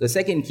dose. The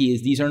second key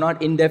is these are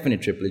not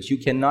indefinite triplets. You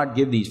cannot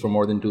give these for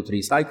more than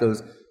 2-3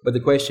 cycles. But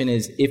the question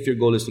is, if your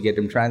goal is to get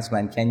them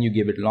transplant, can you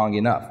give it long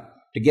enough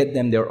to get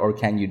them there, or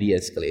can you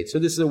de-escalate? So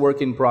this is a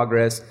work in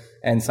progress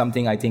and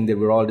something I think that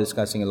we're all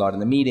discussing a lot in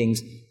the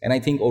meetings. And I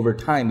think over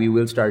time, we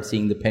will start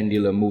seeing the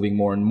pendulum moving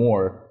more and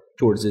more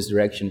towards this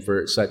direction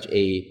for such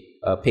a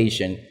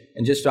patient.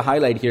 And just to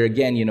highlight here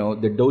again,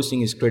 the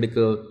dosing is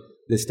critical.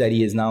 The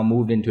study is now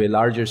moved into a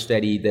larger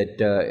study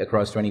that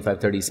across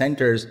 25-30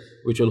 centers,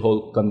 which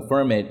will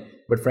confirm it.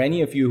 But for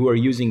any of you who are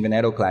using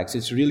venetoclax,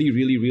 it's really,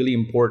 really, really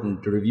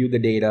important to review the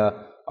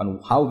data on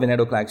how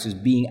venetoclax is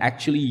being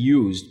actually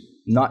used,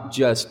 not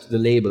just the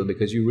label,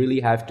 because you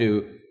really have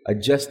to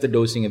adjust the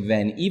dosing of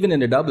Ven, even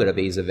in a doublet of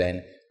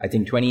Aza-Ven. I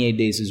think 28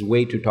 days is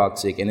way too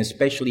toxic, and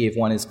especially if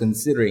one is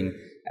considering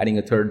adding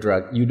a third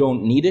drug. You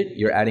don't need it.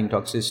 You're adding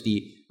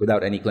toxicity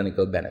without any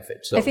clinical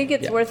benefit. So I think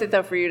it's worth it,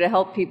 though, for you to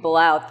help people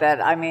out that,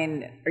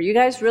 are you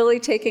guys really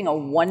taking a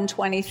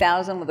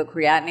 120,000 with a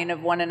creatinine of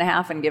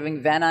 1.5 and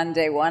giving Ven on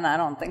day one? I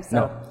don't think so.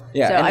 No.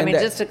 Yeah, so,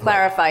 just to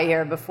clarify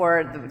here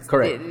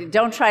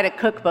don't try to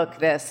cookbook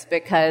this,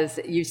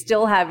 because you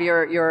still have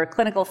your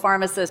clinical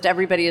pharmacist.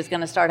 Everybody is going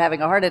to start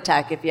having a heart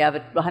attack if you have a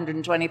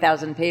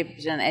 120,000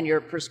 patient and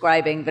you're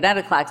prescribing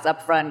venetoclax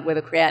up front with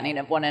a creatinine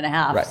of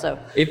 1.5. Right. So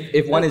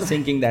if one is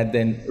thinking that,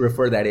 then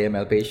refer that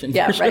AML patient.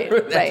 Yeah,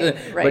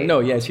 right. But no,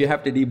 yes, you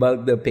have to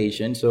debug the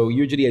patient. So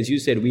usually, as you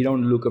said, we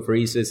don't do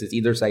leukapheresis. It's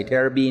either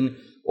cytarabine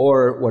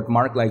or what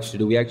Mark likes to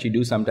do. We actually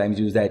do sometimes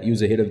use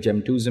a hit of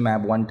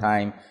gemtuzumab one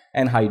time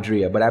and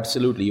Hydrea. But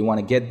absolutely, you want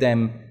to get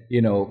them,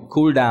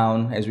 cool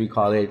down, as we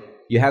call it.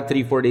 You have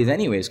 3-4 days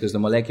anyways, because the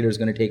molecular is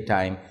going to take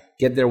time.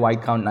 Get their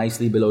white count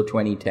nicely below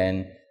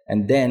 2010.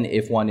 And then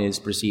if one is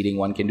proceeding,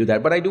 one can do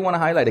that. But I do want to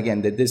highlight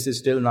again that this is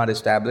still not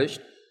established.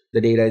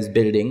 The data is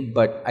building.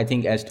 But I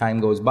think as time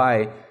goes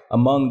by,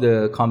 among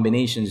the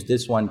combinations,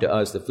 this one to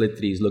us, the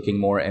FLT3, is looking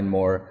more and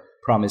more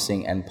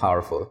promising and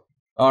powerful.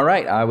 All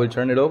right, I will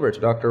turn it over to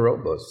Dr.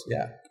 Robos.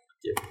 Yeah. Thank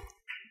you.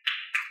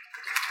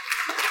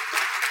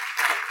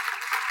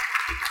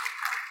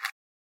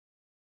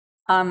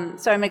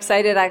 So I'm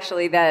excited,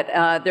 actually,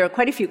 that there are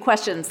quite a few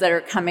questions that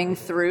are coming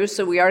through.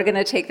 So we are going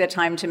to take the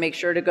time to make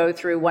sure to go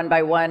through one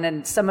by one.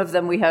 And some of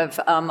them we have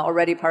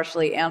already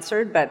partially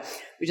answered, but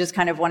we just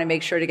kind of want to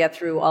make sure to get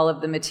through all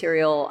of the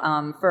material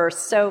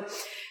first. So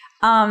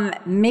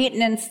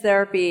maintenance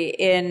therapy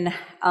in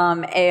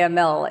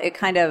AML, it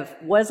kind of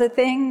was a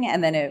thing,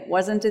 and then it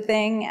wasn't a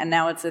thing, and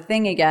now it's a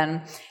thing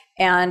again.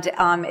 And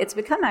it's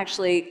become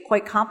actually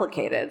quite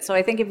complicated. So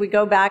I think if we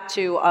go back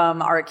to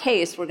our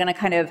case, we're going to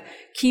kind of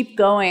keep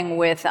going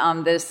with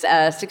this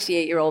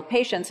 68-year-old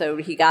patient. So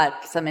he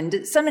got some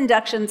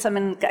induction,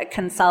 some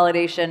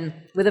consolidation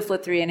with a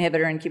FLT3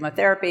 inhibitor and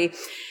chemotherapy.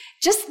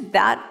 Just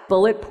that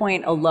bullet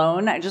point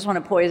alone, I just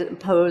want to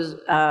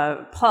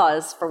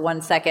pause for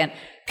 1 second.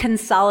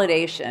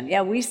 Consolidation.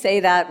 Yeah, we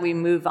say that, we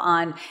move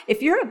on.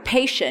 If you're a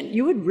patient,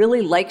 you would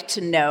really like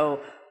to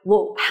know,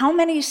 well, how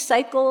many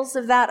cycles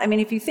of that? I mean,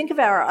 if you think of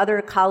our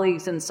other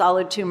colleagues in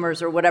solid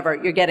tumors or whatever,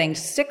 you're getting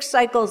 6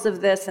 cycles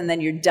of this and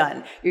then you're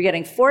done. You're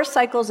getting 4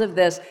 cycles of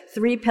this,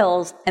 3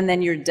 pills, and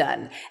then you're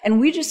done. And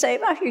we just say,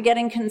 oh, you're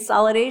getting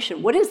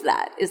consolidation. What is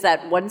that? Is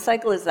that 1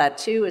 cycle? Is that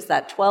 2? Is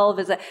that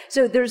 12?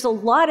 So there's a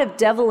lot of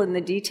devil in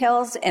the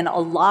details and a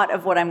lot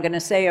of what I'm going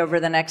to say over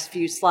the next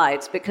few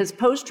slides, because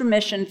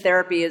post-remission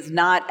therapy is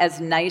not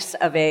as nice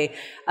of a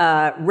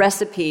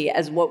recipe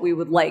as what we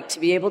would like to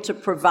be able to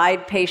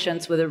provide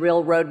patients with a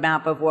real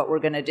roadmap of what we're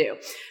going to do.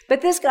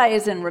 But this guy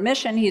is in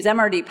remission. He's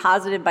MRD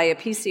positive by a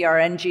PCR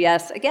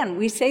NGS. Again,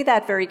 we say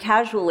that very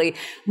casually.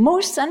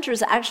 Most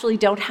centers actually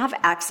don't have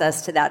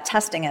access to that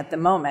testing at the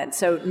moment.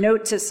 So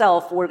note to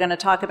self, we're going to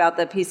talk about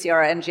the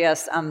PCR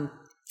NGS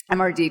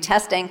MRD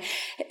testing,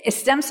 a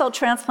stem cell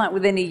transplant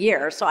within a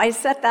year. So I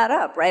set that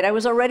up, right? I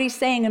was already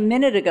saying a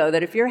minute ago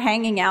that if you're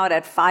hanging out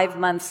at 5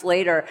 months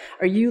later,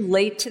 are you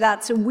late to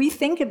that? So we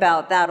think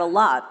about that a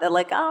lot. That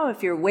like, oh,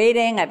 if you're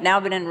waiting, I've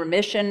now been in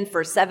remission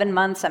for 7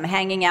 months, I'm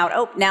hanging out,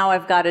 oh, now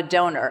I've got a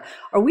donor.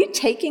 Are we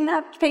taking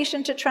that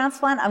patient to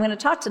transplant? I'm going to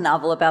talk to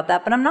Naval about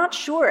that, but I'm not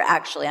sure,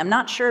 actually. I'm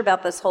not sure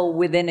about this whole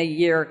within a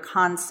year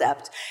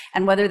concept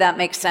and whether that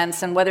makes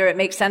sense and whether it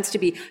makes sense to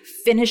be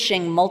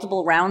finishing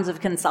multiple rounds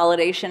of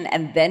consolidation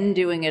and then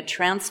doing a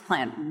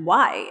transplant.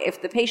 Why?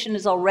 If the patient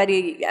is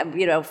already,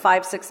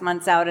 5-6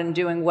 months out and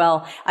doing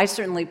well, I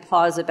certainly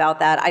pause about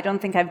that. I don't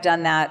think I've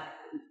done that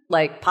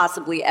like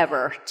possibly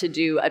ever to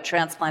do a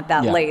transplant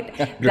that late.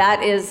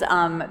 That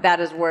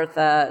is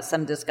worth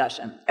some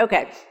discussion.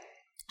 Okay.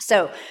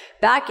 So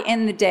back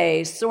in the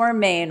day, SOAR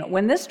Main,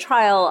 when this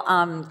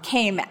trial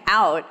came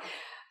out,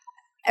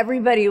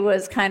 everybody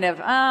was kind of,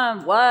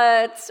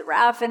 what?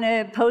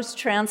 Sorafenib,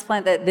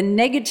 post-transplant, the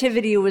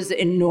negativity was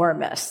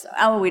enormous.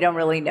 Oh, we don't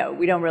really know.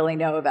 We don't really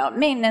know about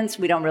maintenance.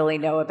 We don't really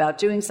know about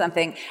doing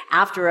something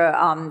after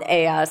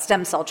a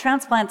stem cell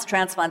transplant.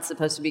 Transplant's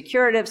supposed to be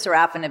curative.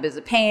 Sorafenib is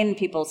a pain.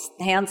 People's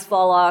hands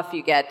fall off.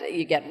 You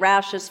get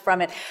rashes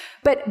from it.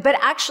 But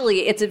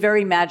actually, it's a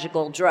very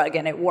magical drug,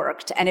 and it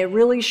worked. And it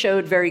really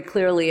showed very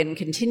clearly and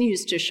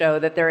continues to show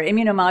that there are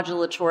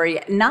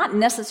immunomodulatory, not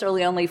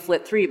necessarily only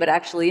FLT3, but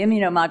actually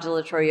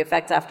immunomodulatory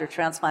effects after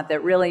transplant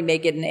that really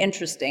make it an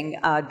interesting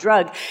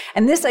drug.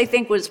 And this, I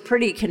think, was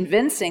pretty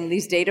convincing.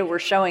 These data were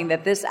showing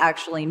that this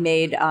actually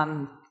made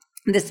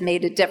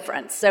a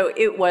difference. So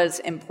it was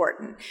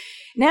important.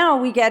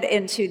 Now we get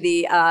into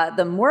the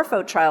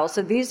Morpho trial.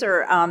 So these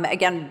are,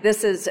 again,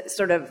 this is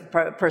sort of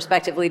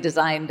prospectively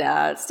designed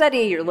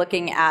study. You're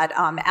looking at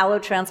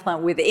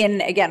allotransplant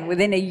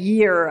within a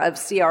year of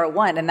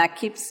CR1, and that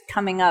keeps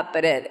coming up,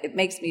 but it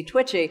makes me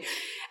twitchy.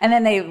 And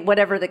then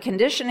whatever the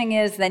conditioning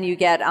is, then you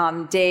get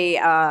day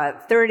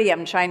 30.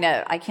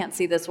 I can't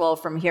see this well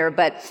from here,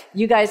 but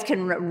you guys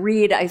can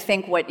read, I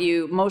think, what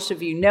most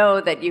of you know,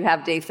 that you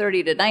have day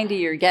 30 to 90,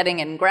 you're getting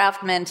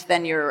engraftment,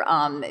 then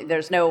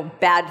there's no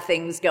bad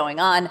things going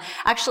on.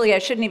 Actually, I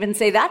shouldn't even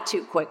say that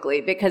too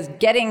quickly, because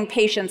getting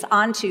patients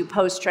onto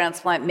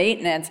post-transplant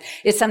maintenance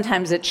is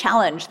sometimes a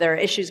challenge. There are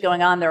issues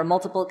going on. There are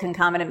multiple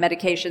concomitant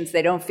medications.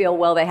 They don't feel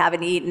well. They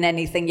haven't eaten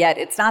anything yet.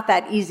 It's not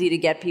that easy to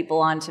get people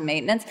onto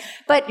maintenance,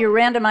 but you're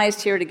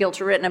randomized here to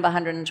gilteritinib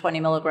 120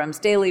 milligrams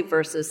daily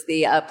versus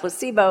the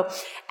placebo.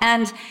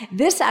 And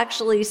this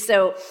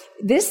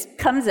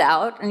comes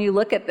out, and you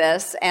look at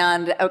this,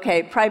 and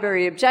okay,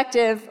 primary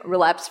objective,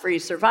 relapse-free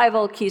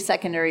survival, key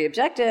secondary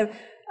objective.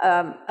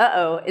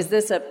 Is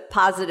this a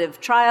positive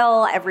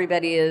trial?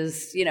 Everybody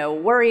is,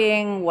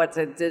 worrying.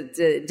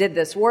 Did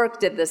this work?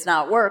 Did this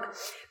not work?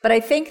 But I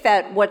think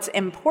that what's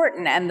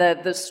important, and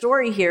the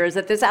story here, is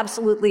that this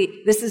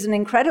is an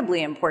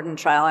incredibly important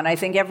trial. And I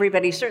think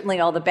everybody, certainly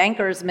all the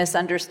bankers,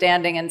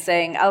 misunderstanding and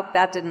saying, oh,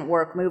 that didn't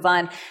work, move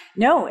on.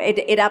 No,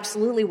 it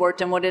absolutely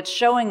worked. And what it's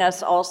showing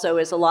us also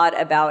is a lot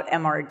about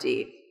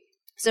MRD.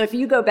 So if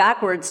you go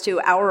backwards to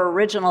our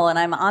original, and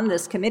I'm on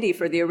this committee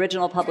for the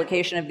original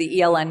publication of the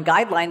ELN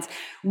guidelines,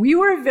 we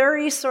were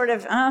very sort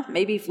of,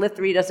 maybe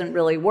FLT3 doesn't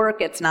really work,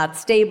 it's not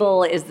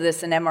stable, is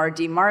this an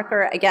MRD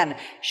marker? Again,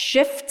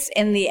 shifts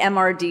in the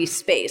MRD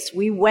space.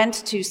 We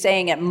went to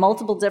saying at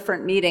multiple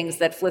different meetings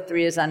that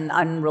FLT3 is an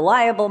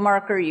unreliable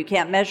marker, you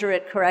can't measure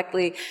it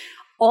correctly.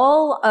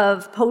 All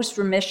of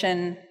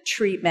post-remission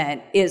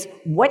treatment is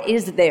what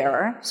is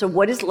there, so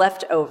what is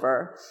left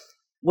over,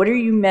 What are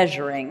you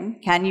measuring?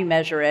 Can you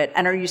measure it?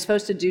 And are you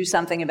supposed to do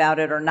something about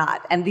it or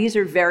not? And these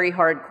are very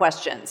hard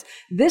questions.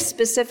 This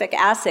specific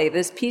assay,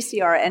 this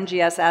PCR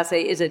NGS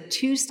assay, is a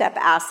two-step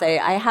assay.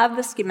 I have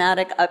the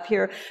schematic up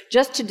here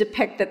just to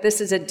depict that this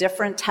is a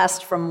different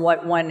test from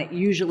what one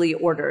usually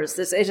orders.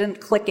 This isn't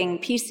clicking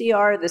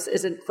PCR. This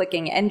isn't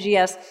clicking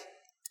NGS.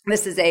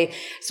 This is a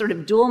sort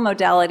of dual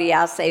modality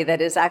assay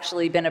that has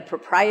actually been a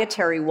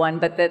proprietary one,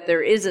 but that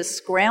there is a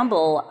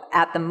scramble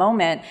at the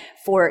moment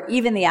for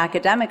even the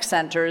academic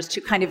centers to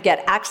kind of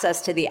get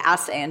access to the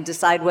assay and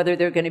decide whether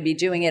they're going to be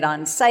doing it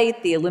on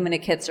site. The Illumina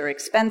kits are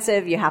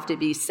expensive. You have to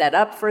be set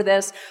up for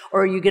this,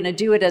 or are you going to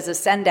do it as a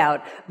send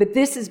out? But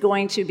this is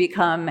going to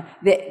become,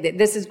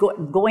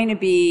 going to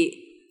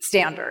be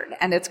standard,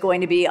 and it's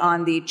going to be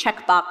on the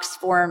checkbox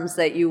forms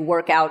that you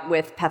work out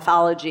with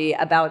pathology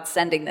about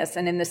sending this.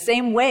 And in the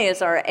same way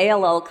as our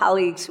ALL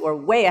colleagues who are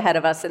way ahead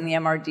of us in the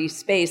MRD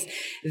space,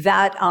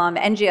 that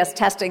NGS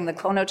testing, the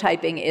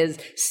clonotyping is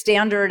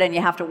standard, and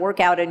you have to work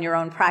out in your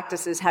own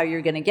practices how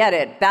you're going to get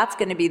it. That's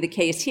going to be the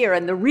case here.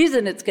 And the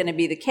reason it's going to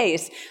be the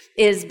case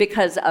is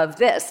because of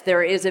this.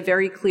 There is a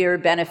very clear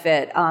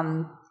benefit.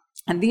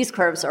 And these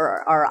curves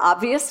are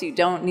obvious. You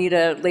don't need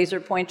a laser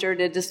pointer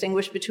to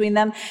distinguish between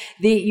them.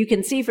 You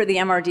can see for the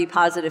MRD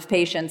positive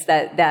patients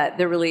that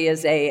there really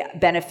is a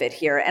benefit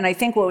here. And I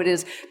think what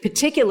is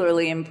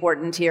particularly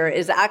important here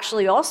is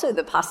actually also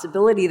the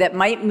possibility that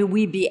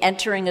we be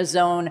entering a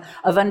zone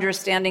of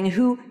understanding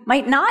who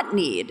might not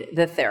need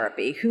the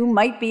therapy, who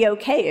might be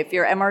okay. If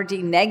you're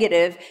MRD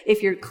negative,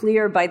 if you're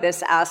clear by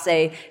this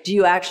assay, do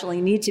you actually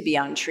need to be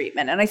on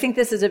treatment? And I think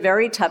this is a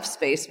very tough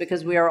space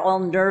because we are all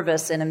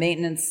nervous in a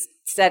maintenance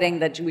setting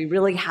that we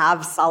really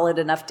have solid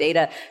enough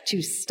data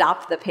to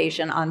stop the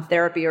patient on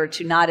therapy or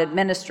to not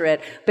administer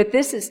it. But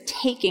this is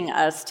taking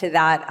us to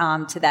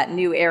that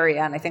new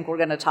area, and I think we're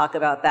going to talk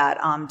about that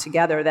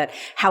together. That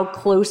how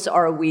close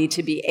are we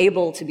to be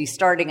able to be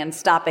starting and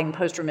stopping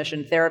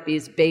post-remission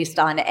therapies based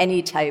on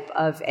any type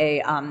of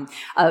a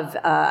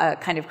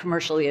kind of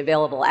commercially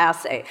available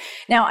assay?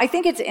 Now, I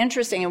think it's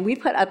interesting, and we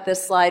put up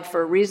this slide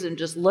for a reason.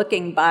 Just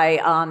looking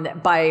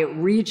by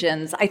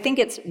regions, I think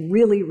it's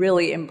really,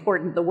 really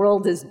important. The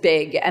world is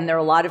big, and there are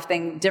a lot of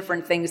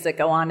different things that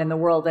go on in the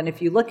world. And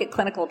if you look at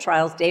clinical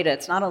trials data,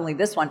 it's not only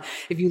this one.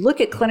 If you look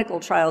at clinical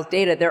trials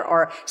data, there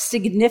are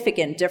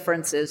significant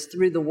differences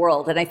through the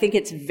world. And I think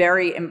it's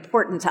very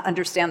important to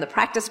understand the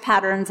practice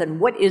patterns and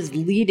what is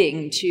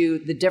leading to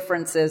the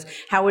differences.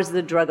 How is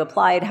the drug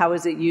applied? How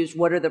is it used?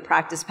 What are the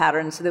practice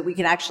patterns, so that we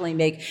can actually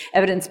make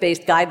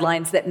evidence-based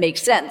guidelines that make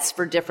sense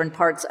for different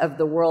parts of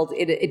the world.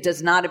 It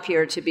does not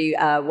appear to be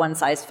one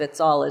size fits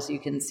all, as you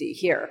can see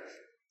here.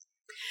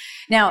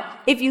 Now,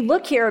 if you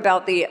look here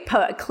about the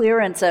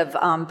clearance of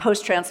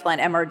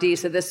post-transplant MRD,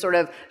 so this sort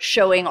of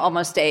showing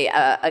almost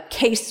a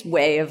case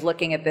way of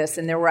looking at this,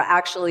 and there were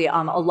actually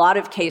a lot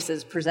of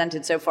cases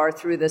presented so far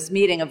through this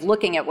meeting of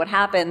looking at what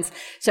happens.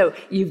 So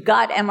you've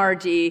got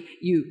MRD,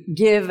 you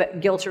give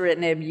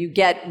gilteritinib, you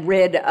get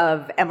rid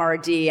of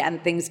MRD,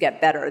 and things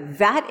get better.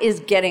 That is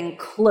getting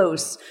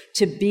close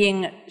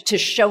to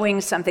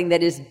showing something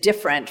that is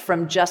different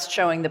from just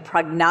showing the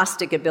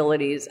prognostic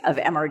abilities of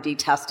MRD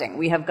testing.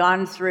 We have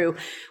gone through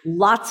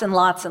lots and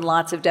lots and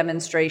lots of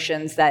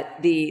demonstrations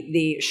that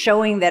the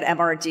showing that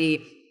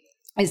MRD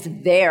is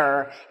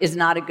there is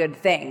not a good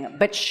thing,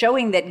 but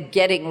showing that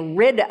getting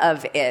rid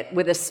of it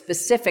with a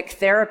specific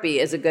therapy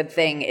is a good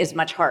thing is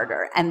much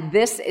harder. And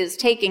this is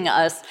taking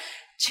us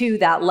to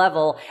that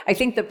level. I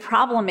think the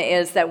problem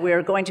is that we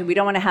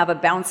don't want to have a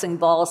bouncing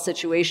ball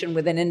situation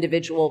with an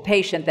individual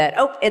patient that,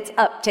 oh, it's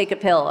up, take a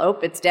pill. Oh,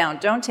 it's down,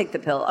 don't take the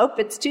pill. Oh,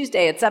 it's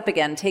Tuesday, it's up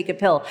again, take a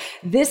pill.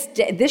 This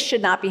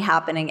should not be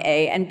happening,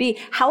 A. And B,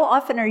 how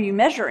often are you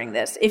measuring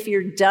this? If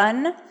you're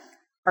done,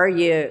 are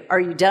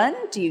you done?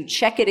 Do you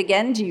check it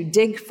again? Do you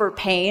dig for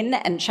pain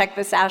and check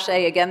this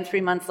assay again 3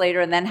 months later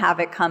and then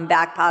have it come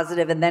back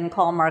positive and then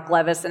call Mark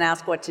Levis and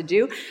ask what to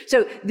do?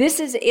 So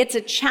it's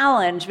a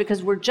challenge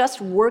because we're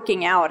just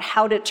working out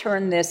how to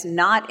turn this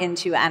not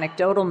into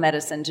anecdotal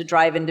medicine to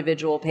drive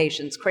individual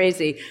patients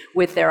crazy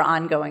with their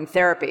ongoing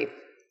therapy.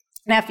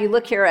 Now, if you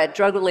look here at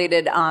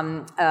drug-related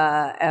AEs,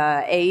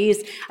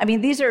 I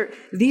mean,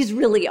 these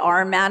really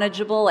are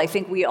manageable. I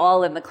think we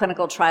all in the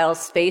clinical trials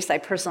space, I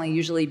personally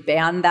usually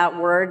ban that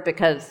word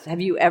because have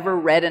you ever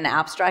read an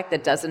abstract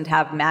that doesn't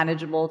have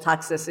manageable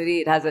toxicity?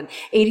 It has an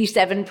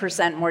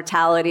 87%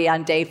 mortality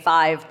on day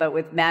 5, but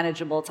with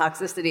manageable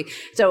toxicity.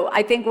 So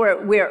I think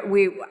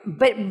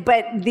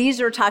but these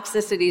are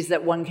toxicities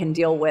that one can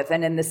deal with.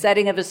 And in the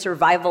setting of a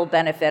survival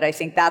benefit, I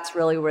think that's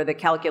really where the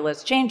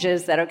calculus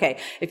changes that, okay,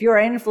 if you're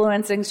influenced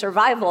influencing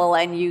survival,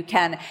 and you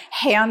can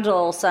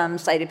handle some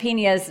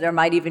cytopenias. There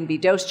might even be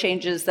dose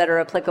changes that are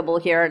applicable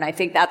here, and I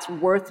think that's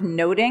worth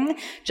noting.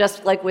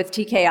 Just like with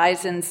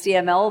TKIs and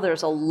CML,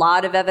 there's a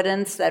lot of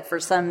evidence that for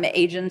some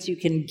agents you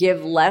can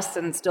give less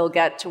and still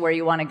get to where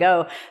you want to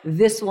go.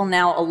 This will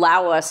now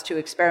allow us to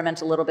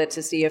experiment a little bit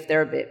to see if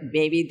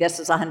maybe this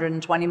is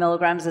 120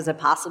 milligrams. Is it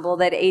possible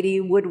that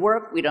 80 would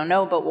work? We don't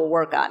know, but we'll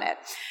work on it.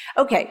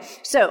 Okay,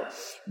 so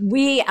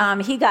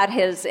he got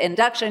his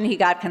induction, he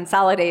got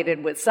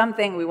consolidated with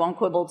something. We won't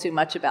quibble too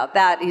much about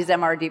that. He's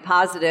MRD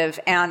positive,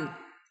 and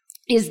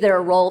is there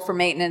a role for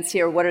maintenance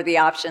here? What are the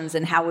options,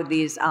 and how would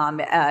these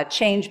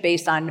change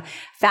based on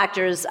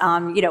factors,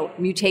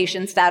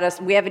 mutation status?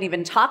 We haven't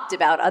even talked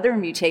about other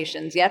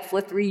mutations yet.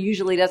 FLT3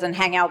 usually doesn't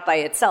hang out by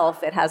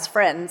itself. It has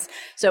friends.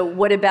 So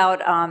what about,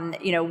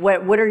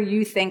 what are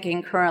you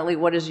thinking currently?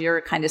 What is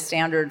your kind of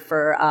standard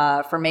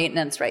for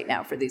maintenance right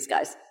now for these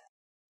guys?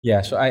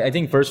 Yeah, so I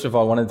think first of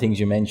all, one of the things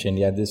you mentioned,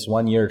 this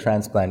 1 year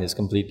transplant is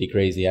completely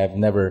crazy. I've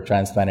never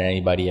transplanted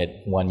anybody at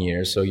 1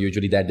 year. So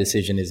usually that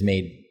decision is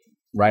made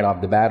right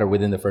off the bat or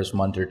within the first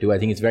month or two. I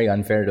think it's very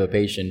unfair to a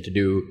patient to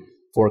do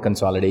 4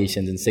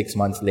 consolidations and 6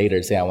 months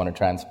later say, I want to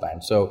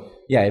transplant. So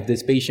if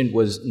this patient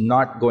was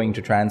not going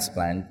to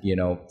transplant,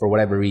 for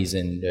whatever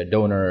reason,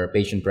 donor,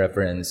 patient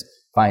preference,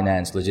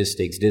 finance,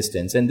 logistics,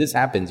 distance, and this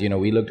happens,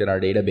 we looked at our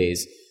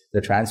database, the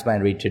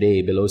transplant rate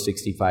today below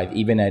 65,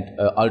 even at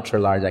ultra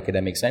large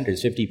academic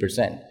centers,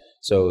 50%.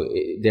 So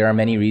there are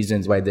many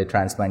reasons why the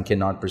transplant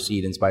cannot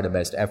proceed in spite of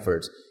best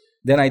efforts.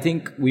 Then I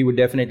think we would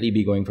definitely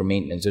be going for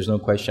maintenance. There's no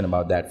question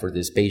about that for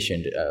this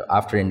patient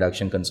after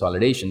induction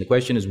consolidation. The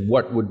question is,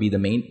 what would be the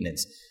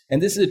maintenance?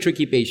 And this is a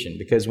tricky patient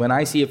because when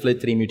I see a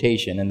FLT3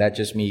 mutation, and that's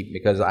just me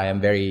because I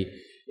am very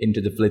into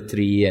the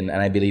FLT3 and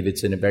I believe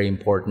it's a very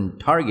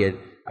important target,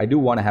 I do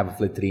want to have a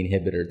FLT3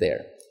 inhibitor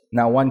there.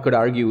 Now, one could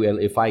argue, well,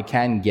 if I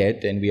can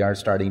get, and we are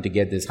starting to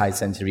get this high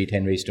sensitivity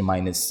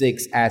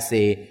 10⁻⁻⁶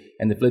 assay,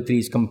 and the FLT3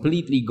 is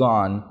completely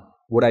gone,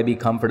 would I be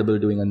comfortable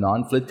doing a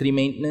non-FLT3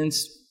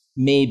 maintenance?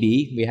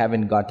 Maybe. We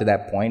haven't got to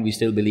that point. We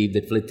still believe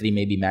that FLT3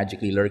 may be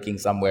magically lurking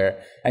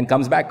somewhere and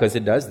comes back because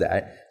it does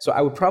that. So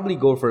I would probably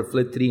go for a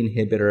FLT3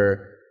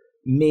 inhibitor,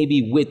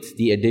 maybe with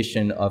the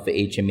addition of a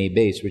HMA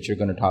base, which you're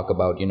going to talk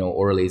about.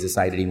 Oral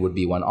azacitidine would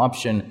be one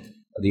option.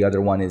 The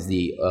other one is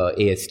the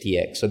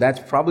ASTX. So that's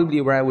probably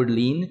where I would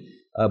lean.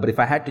 But if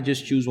I had to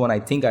just choose one, I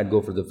think I'd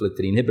go for the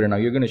FLT3 inhibitor. Now,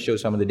 you're going to show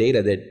some of the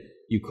data that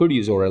you could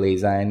use oral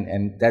AZA,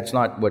 and that's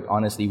not what,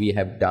 honestly, we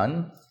have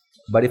done.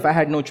 But if I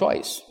had no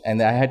choice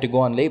and I had to go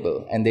on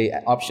label and the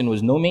option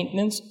was no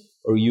maintenance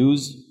or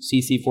use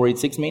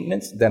CC486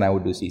 maintenance, then I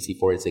would do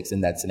CC486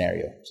 in that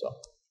scenario.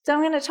 So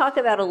I'm going to talk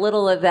about a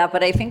little of that,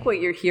 but I think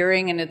what you're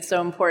hearing, and it's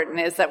so important,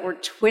 is that we're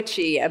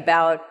twitchy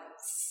about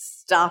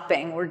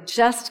stopping. We're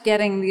just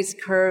getting these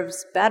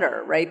curves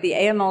better, right? The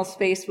AML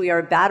space, we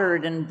are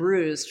battered and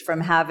bruised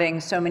from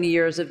having so many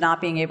years of not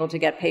being able to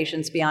get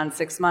patients beyond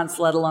 6 months,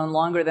 let alone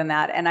longer than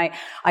that. And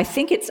I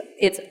think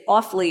it's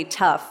awfully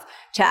tough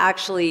to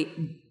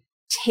actually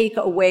take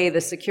away the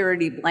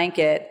security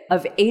blanket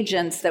of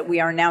agents that we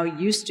are now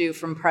used to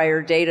from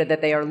prior data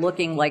that they are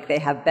looking like they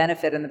have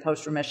benefit in the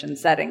post-remission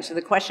setting. So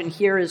the question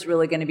here is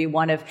really going to be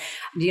one of,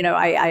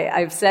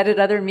 I've said at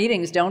other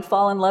meetings, don't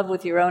fall in love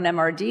with your own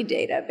MRD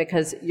data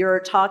because you're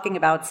talking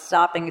about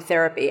stopping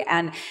therapy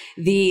and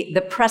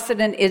the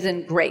precedent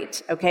isn't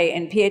great, okay?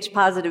 In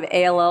pH-positive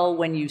ALL,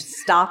 when you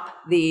stop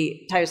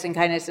the tyrosine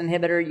kinase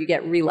inhibitor, you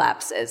get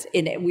relapses.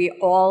 We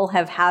all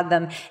have had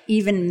them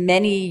even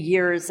many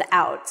years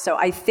out. So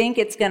I think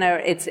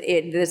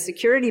the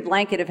security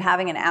blanket of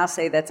having an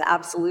assay that's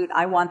absolute.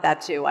 I want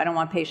that too. I don't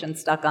want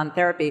patients stuck on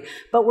therapy,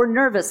 but we're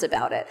nervous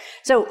about it.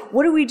 So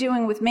what are we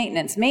doing with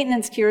maintenance?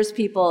 Maintenance cures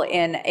people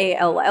in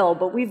ALL,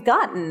 but we've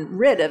gotten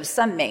rid of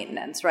some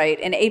maintenance, right?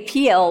 In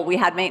APL, we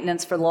had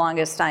maintenance for the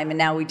longest time, and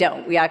now we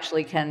don't. We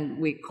actually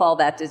we call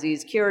that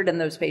disease cured, and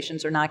those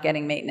patients are not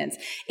getting maintenance.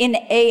 In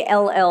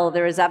ALL,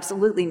 there is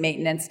absolutely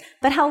maintenance,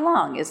 but how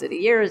long? Is it a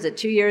year? Is it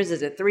 2 years?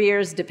 Is it 3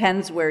 years?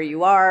 Depends where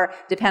you are.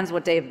 Depends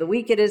what day of the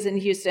week it is in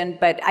Houston,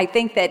 but I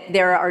think that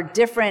there are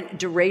different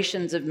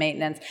durations of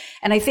maintenance.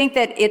 And I think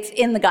that it's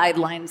in the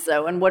guidelines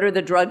though, and what are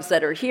the drugs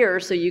that are here,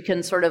 so you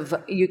can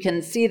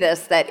see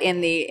this, that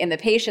in the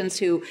patients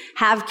who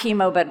have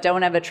chemo but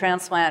don't have a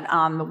transplant,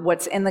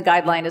 what's in the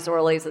guideline is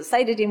oral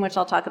azacitidine, which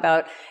I'll talk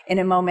about in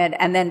a moment,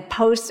 and then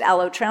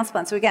post-allo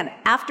transplant. So again,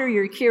 after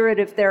your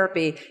curative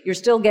therapy, you're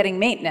still getting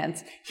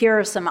maintenance. Here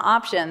are some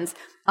options.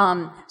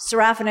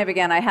 Sorafenib,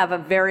 again, I have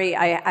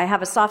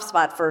a soft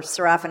spot for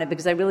sorafenib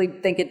because I really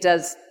think it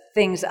does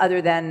things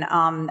other than,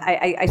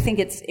 I think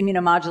it's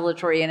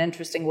immunomodulatory in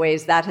interesting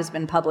ways. That has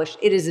been published.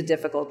 It is a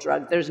difficult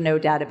drug. There's no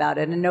doubt about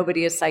it, and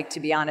nobody is psyched to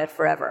be on it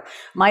forever.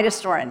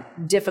 Midostaurin,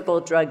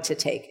 difficult drug to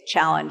take,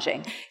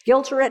 challenging.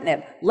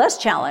 Gilteritinib, less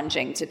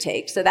challenging to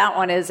take. So that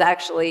one is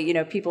actually,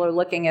 people are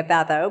looking at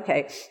that,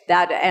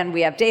 and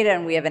we have data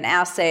and we have an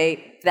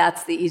assay.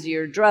 that's the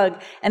easier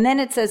drug. And then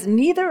it says,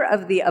 neither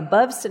of the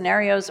above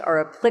scenarios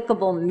are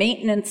applicable.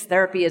 Maintenance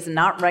therapy is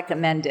not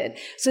recommended.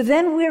 So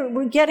then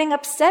we're getting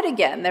upset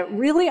again that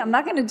really I'm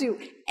not going to do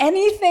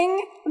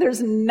anything.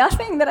 There's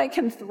nothing that I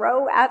can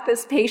throw at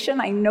this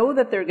patient. I know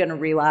that they're going to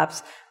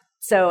relapse.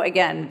 So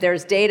again,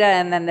 there's data,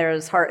 and then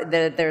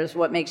there's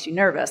what makes you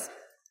nervous.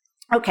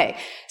 Okay,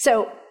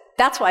 so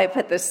that's why I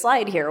put this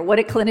slide here. What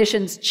do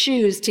clinicians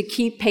choose to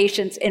keep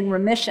patients in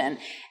remission?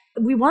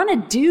 We want to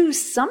do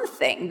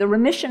something. The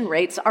remission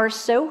rates are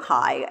so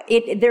high.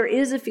 There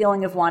is a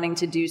feeling of wanting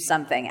to do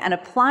something, and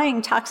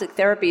applying toxic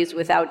therapies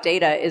without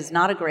data is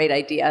not a great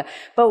idea.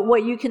 But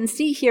what you can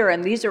see here,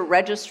 and these are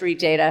registry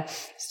data,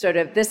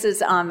 this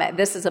is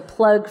a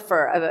plug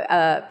for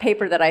a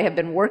paper that I have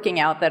been working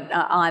out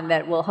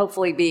that will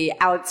hopefully be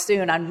out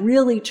soon. I'm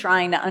really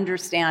trying to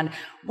understand,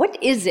 what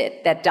is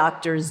it that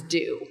doctors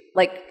do?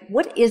 Like,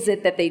 what is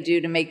it that they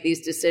do to make these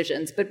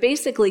decisions? But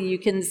basically, you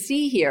can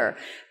see here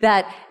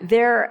that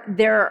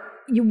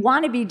you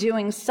want to be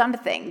doing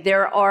something.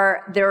 There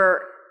are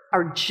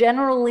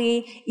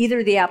generally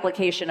either the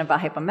application of a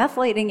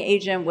hypomethylating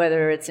agent,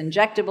 whether it's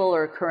injectable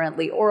or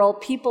currently oral.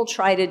 People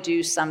try to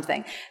do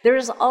something.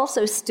 There's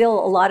also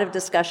still a lot of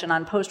discussion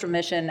on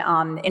post-remission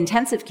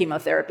intensive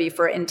chemotherapy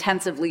for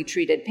intensively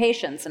treated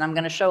patients, and I'm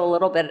going to show a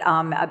little bit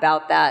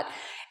about that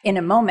in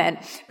a moment.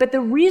 But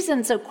the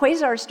reason, so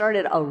Quasar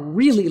started a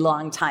really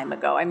long time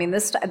ago. I mean,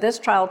 this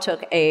trial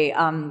took a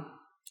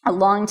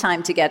long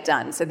time to get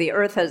done. So the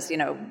Earth has,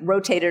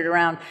 rotated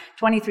around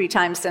 23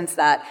 times since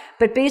that.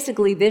 But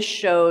basically, this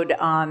showed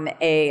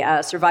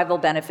a survival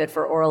benefit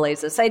for oral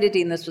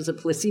azacitidine. This was a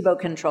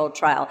placebo-controlled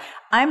trial.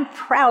 I'm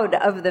proud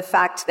of the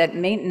fact that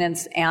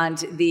maintenance and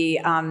the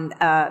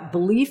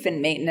belief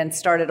in maintenance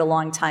started a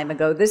long time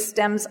ago. This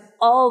stems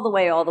all the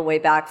way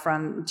back to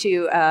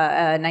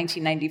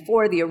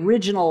 1994, the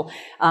original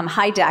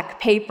HIDAC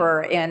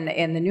paper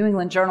in the New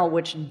England Journal,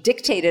 which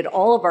dictated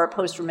all of our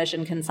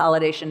post-remission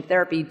consolidation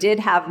therapy, did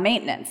have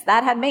maintenance.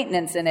 That had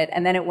maintenance in it,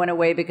 and then it went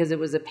away because it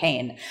was a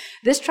pain.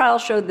 This trial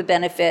showed the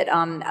benefit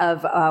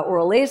of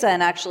oral AZA,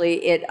 and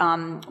actually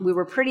we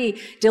were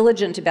pretty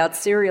diligent about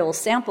serial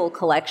sample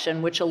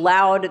collection, which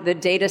allowed the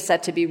data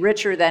set to be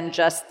richer than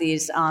just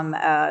these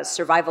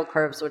survival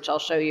curves, which I'll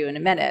show you in a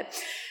minute.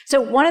 So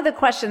one of the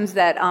questions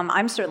that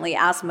I'm certainly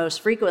asked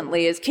most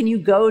frequently is, can you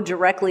go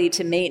directly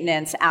to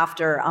maintenance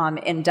after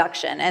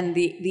induction? And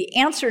the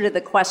answer to the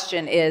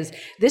question is,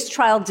 this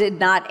trial did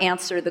not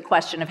answer the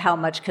question of how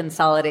much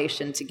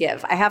consolidation to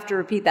give. I have to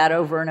repeat that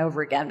over and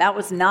over again.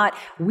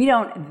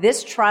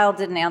 This trial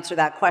didn't answer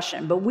that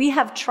question, but we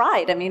have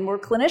tried. I mean, we're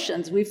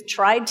clinicians. We've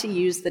tried to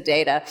use the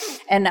data,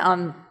 and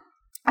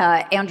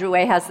Andrew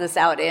Way has this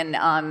out in,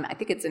 I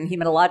think it's in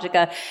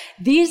Hematologica.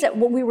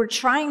 What we were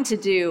trying to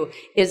do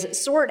is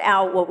sort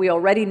out what we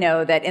already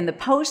know, that in the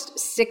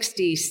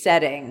post-60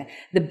 setting,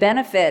 the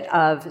benefit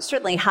of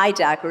certainly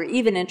HIDAC or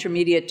even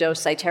intermediate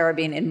dose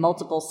cytarabine in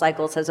multiple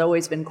cycles has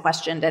always been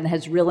questioned and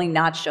has really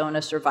not shown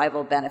a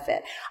survival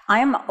benefit.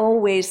 I'm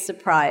always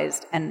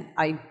surprised, and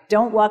I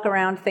don't walk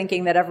around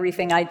thinking that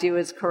everything I do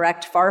is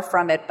correct, far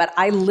from it, but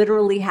I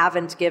literally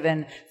haven't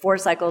given 4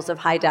 cycles of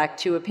HIDAC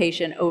to a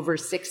patient over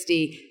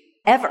 60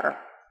 ever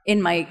in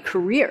my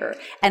career.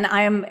 And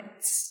I'm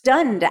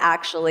stunned,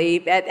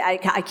 actually.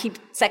 I keep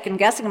second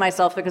guessing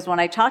myself, because when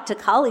I talk to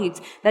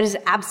colleagues, that is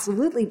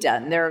absolutely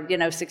done. They're,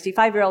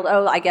 65-year-old,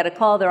 I get a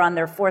call, they're on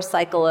their 4th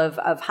cycle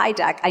of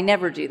HIDAC. I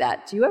never do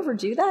that. Do you ever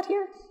do that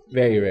here?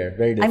 Very rare,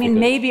 very difficult. I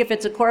mean, maybe if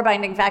it's a core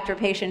binding factor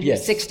patient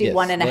who's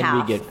 61 and a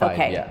half. Then we get 5,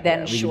 okay,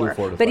 then sure.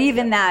 But 5,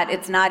 even that,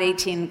 it's not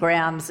 18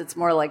 grams. It's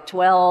more like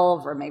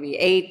 12 or maybe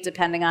 8,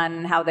 depending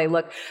on how they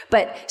look.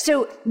 But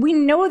so we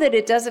know that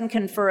it doesn't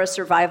confer a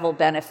survival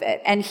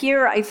benefit. And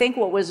here, I think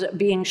what was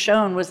being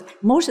shown was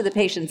most of the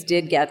patients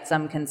did get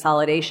some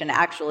consolidation,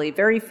 actually.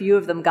 Very few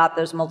of them got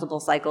those multiple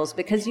cycles,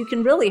 because you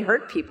can really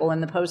hurt people in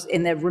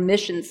the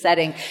remission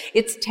setting.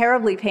 It's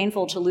terribly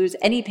painful to lose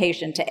any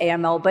patient to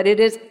AML, but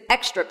it is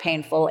extra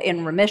painful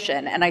in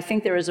remission. And I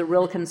think there is a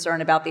real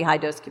concern about the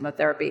high-dose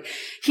chemotherapy.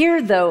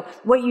 Here, though,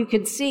 what you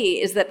could see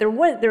is that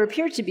there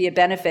appeared to be a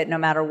benefit no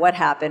matter what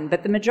happened,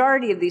 but the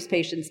majority of these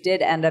patients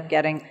did end up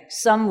getting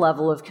some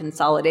level of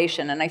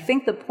consolidation. And I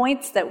think the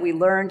points that we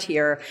learned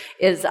here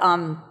is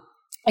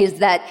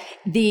that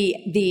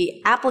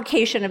the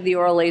application of the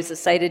oral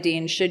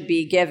azacitidine should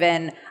be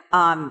given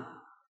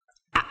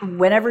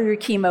whenever your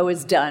chemo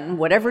is done.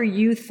 Whatever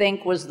you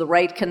think was the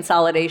right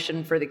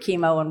consolidation for the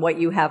chemo and what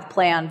you have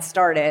planned,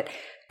 start it.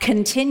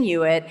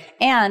 Continue it.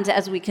 And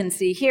as we can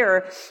see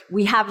here,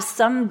 we have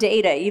some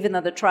data, even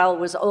though the trial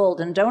was old.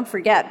 And don't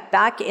forget,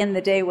 back in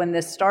the day when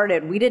this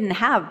started, we didn't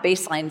have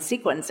baseline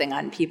sequencing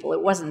on people.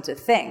 It wasn't a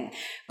thing.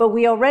 But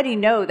we already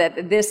know that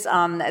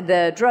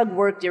the drug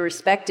worked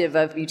irrespective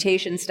of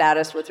mutation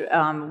status, with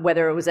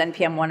whether it was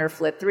NPM1 or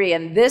FLT3.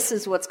 And this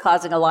is what's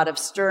causing a lot of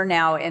stir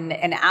now in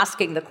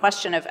asking the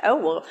question of,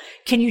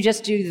 can you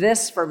just do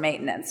this for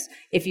maintenance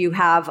if you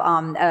have a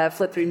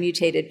FLT3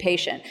 mutated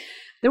patient?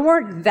 There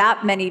weren't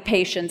that many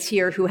patients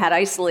here who had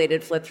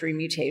isolated FLT3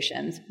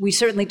 mutations. We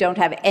certainly don't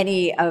have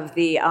any of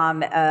the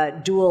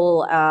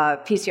dual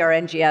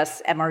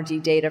PCR-NGS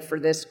MRD data for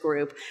this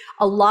group.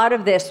 A lot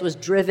of this was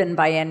driven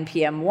by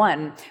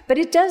NPM1, but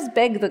it does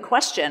beg the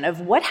question of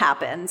what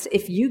happens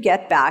if you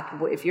get back,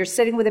 if you're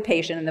sitting with a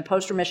patient in the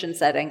post-remission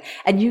setting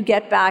and you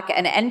get back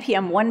an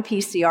NPM1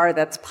 PCR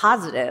that's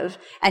positive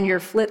and your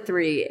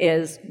FLT3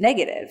 is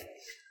negative.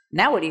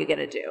 Now what are you going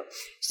to do?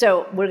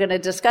 So we're going to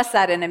discuss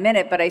that in a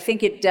minute, but I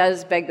think it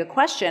does beg the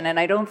question, and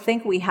I don't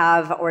think we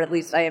have, or at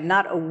least I am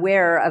not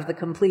aware of the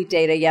complete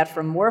data yet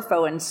from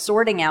Morpho in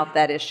sorting out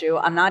that issue.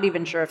 I'm not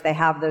even sure if they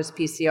have those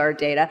PCR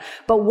data.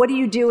 But what do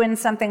you do in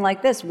something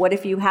like this? What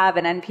if you have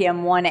an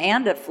NPM1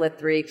 and a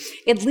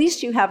FLT3? At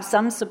least you have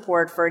some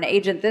support for an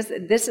agent.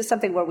 This is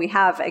something where we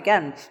have,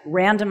 again,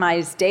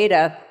 randomized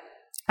data.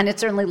 And it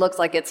certainly looks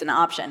like it's an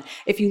option.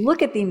 If you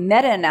look at the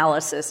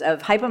meta-analysis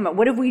of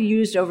what have we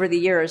used over the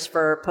years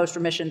for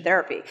post-remission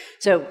therapy?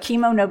 So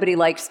chemo nobody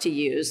likes to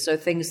use. So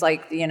things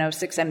like,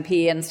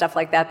 6MP and stuff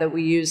like that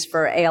we use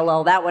for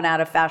ALL, that went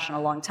out of fashion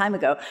a long time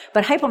ago.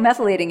 But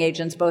hypomethylating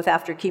agents, both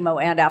after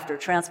chemo and after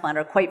transplant,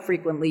 are quite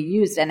frequently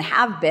used and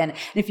have been. And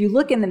if you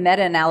look in the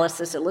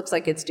meta-analysis, it looks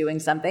like it's doing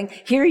something.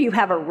 Here you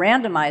have a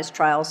randomized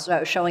trial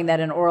showing that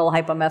an oral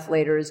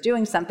hypomethylator is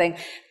doing something.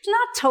 It's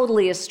not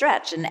totally a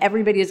stretch, and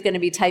everybody is going to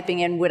be typing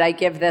in, would I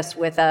give this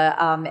with a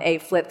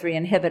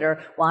FLT3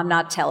 inhibitor? Well, I'm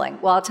not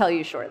telling. Well, I'll tell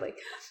you shortly.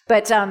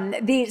 But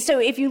so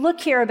if you look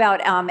here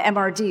about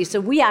MRD, so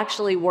we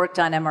actually worked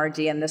on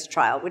MRD in this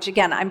trial, which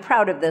again, I'm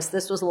proud of this.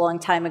 This was a long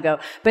time ago,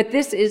 but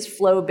this is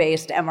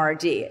flow-based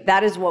MRD.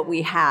 That is what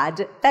we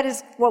had. That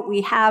is what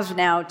we have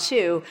now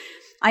too.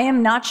 I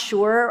am not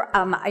sure.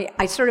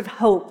 I sort of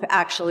hope,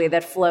 actually,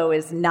 that flow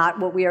is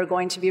not what we are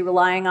going to be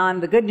relying on.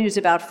 The good news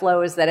about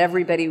flow is that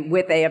everybody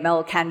with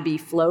AML can be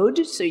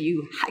flowed, so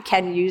you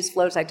can use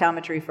flow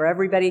cytometry for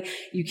everybody.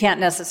 You can't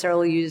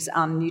necessarily use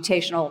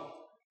mutational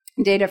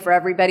data for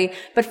everybody,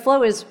 but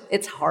flow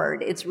it's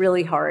hard. It's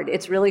really hard.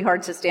 It's really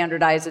hard to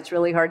standardize. It's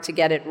really hard to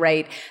get it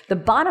right. The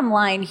bottom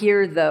line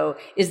here, though,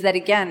 is that,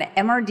 again,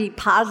 MRD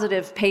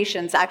positive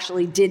patients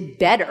actually did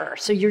better.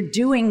 So you're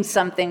doing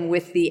something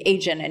with the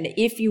agent. And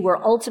if you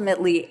were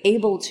ultimately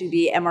able to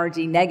be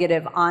MRD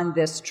negative on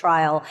this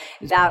trial,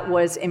 that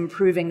was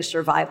improving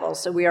survival.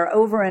 So we are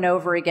over and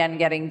over again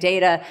getting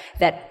data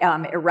that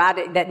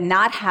that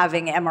not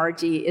having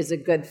MRD is a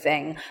good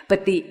thing,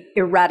 but the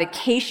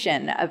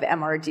eradication of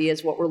MRD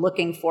is what we're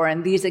looking for.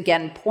 And these,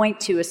 again, point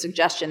to a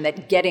suggestion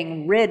that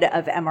getting rid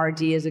of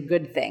MRD is a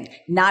good thing,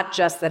 not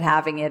just that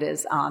having it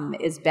is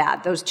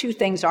bad. Those two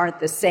things aren't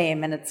the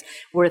same, and it's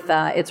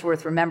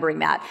worth remembering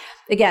that.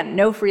 Again,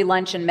 no free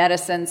lunch in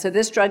medicine, so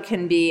this drug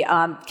can be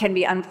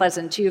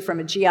unpleasant too from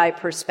a GI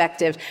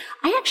perspective.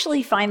 I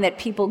actually find that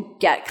people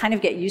kind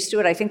of get used to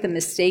it. I think the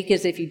mistake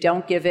is if you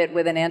don't give it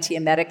with an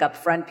antiemetic up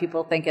front,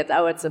 people think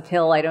it's a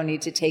pill, I don't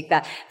need to take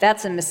that.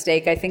 That's a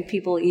mistake. I think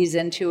people ease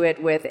into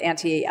it with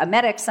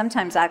antiemetics,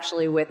 sometimes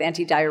actually with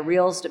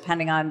antidiarrheals,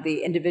 depending on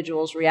the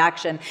individual's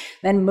reaction.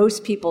 Then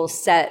most people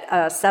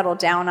settle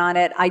down on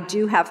it. I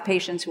do have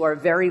patients who are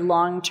very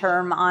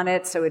long-term on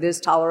it, so it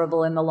is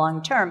tolerable in the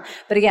long term.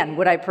 But again,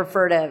 would I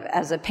prefer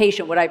as a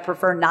patient, would I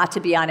prefer not to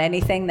be on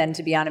anything than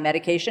to be on a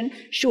medication?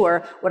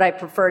 Sure. Would I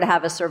prefer to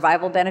have a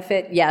survival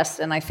benefit? Yes.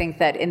 And I think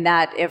that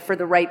if for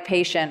the right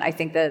patient, I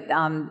think that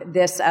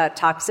this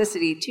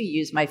toxicity, to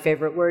use my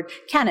favorite word,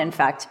 can in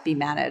fact be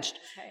managed.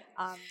 Okay.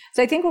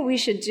 So I think what we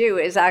should do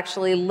is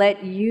actually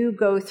let you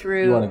go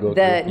through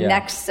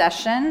next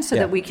session so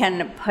that we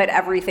can put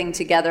everything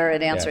together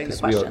and answering the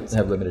questions. We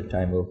have limited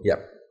time. We'll get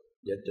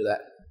to that.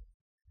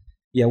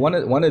 Yeah, one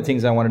of the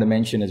things I wanted to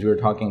mention as we were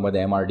talking about the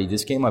MRD,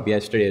 this came up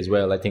yesterday as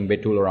well. I think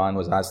Betul or Ron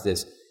was asked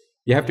this.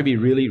 You have to be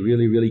really,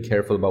 really, really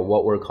careful about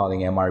what we're calling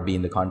MRB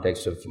in the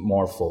context of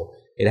Morpho.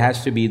 It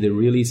has to be the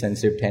really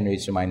sensitive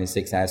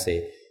 10⁻⁻⁶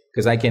 assay.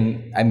 Because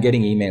I'm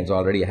getting emails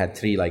already. I had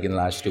 3 in the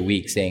last 2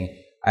 weeks saying,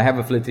 I have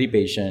a FLT3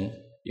 patient,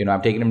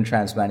 I'm taking him to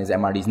transplant, his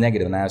MRD is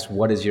negative. And I asked,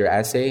 what is your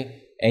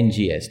assay?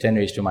 NGS,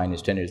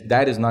 10⁻⁻10.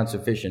 That is not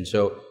sufficient.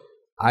 So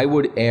I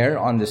would err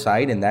on the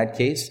side in that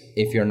case,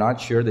 if you're not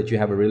sure that you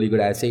have a really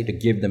good assay, to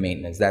give the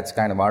maintenance. That's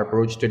kind of our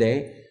approach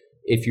today.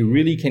 If you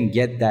really can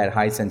get that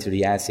high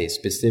sensitivity assay,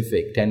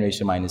 specific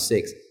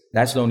 10⁻⁶,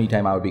 that's the only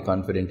time I would be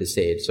confident to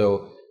say it.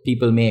 So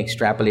people may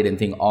extrapolate and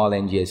think all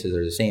NGSs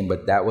are the same,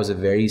 but that was a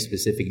very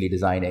specifically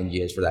designed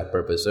NGS for that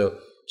purpose. So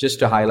just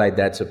to highlight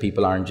that so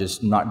people aren't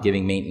just not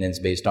giving maintenance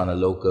based on a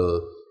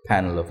local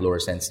panel of lower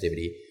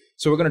sensitivity.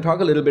 So we're going to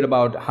talk a little bit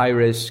about high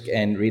risk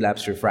and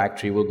relapse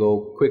refractory. We'll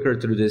go quicker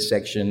through this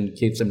section,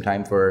 keep some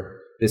time for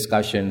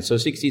discussion. So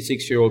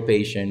 66-year-old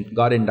patient,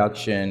 got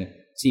induction,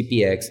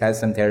 CPX, has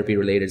some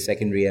therapy-related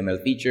secondary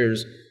AML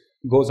features,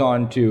 goes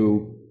on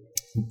to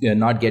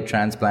not get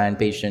transplant,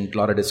 patient, a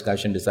lot of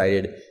discussion,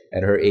 decided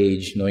at her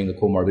age, knowing the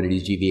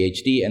comorbidities,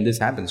 GVHD, and this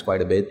happens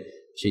quite a bit.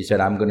 She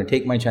said, I'm going to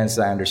take my chances.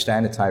 I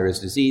understand it's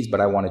high-risk disease, but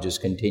I want to just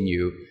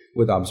continue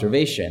with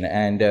observation.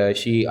 And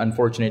she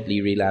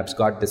unfortunately relapsed,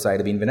 got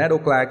decitabine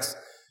venetoclax,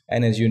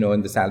 And as you know,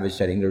 in the salvage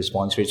setting, the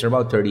response rates are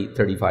about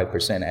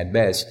 35% at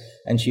best,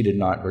 and she did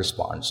not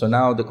respond. So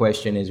now the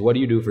question is, what do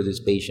you do for this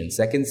patient?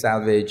 Second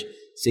salvage,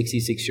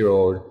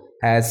 66-year-old,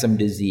 has some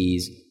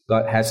disease,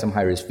 has some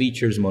high-risk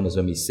features,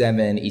 monosomy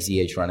 7,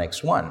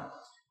 EZH1X1.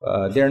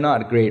 They're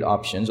not great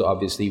options.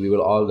 Obviously,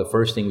 the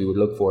first thing we would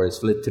look for is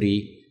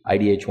FLT3,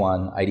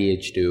 IDH1,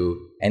 IDH2,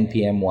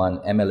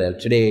 NPM1,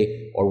 MLL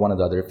today, or one of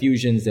the other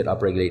fusions that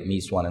upregulate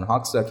MEIS1 and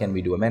HOXA. Can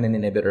we do a menin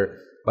inhibitor?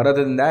 But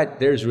other than that,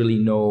 there's really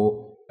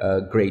no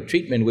great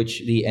treatment, which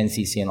the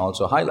NCCN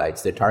also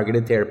highlights. The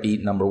targeted therapy,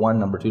 number 1,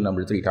 number 2,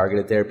 number 3,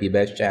 targeted therapy,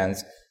 best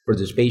chance for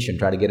this patient.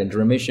 Try to get into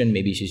remission.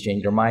 Maybe she's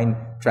changed her mind.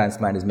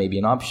 Transplant is maybe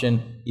an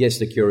option. Yes,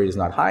 the cure rate is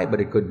not high, but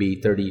it could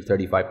be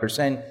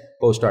 30-35%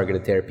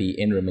 post-targeted therapy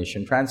in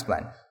remission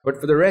transplant.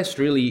 But for the rest,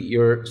 really,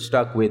 you're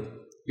stuck with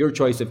your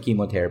choice of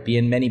chemotherapy.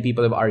 And many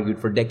people have argued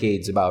for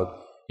decades about,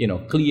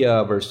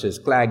 CLIA versus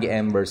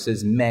CLAG-M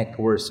versus MEC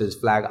versus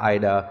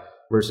FLAG-IDA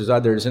versus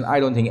others. And I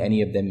don't think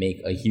any of them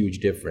make a huge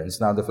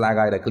difference. Now, the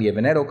FLAG-IDA, CLIA,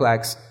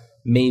 venetoclax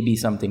may be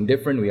something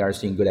different. We are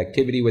seeing good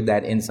activity with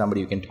that in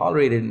somebody who can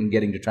tolerate it, and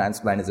getting to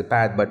transplant is a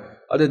path.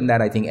 But other than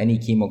that, I think any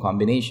chemo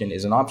combination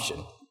is an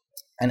option.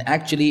 And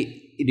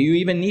actually, do you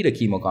even need a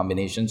chemo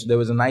combination? So there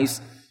was a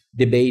nice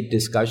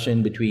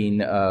discussion between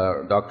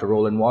Dr.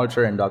 Roland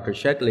Walter and Dr.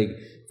 Schettlig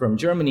from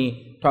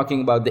Germany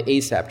talking about the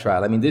ASAP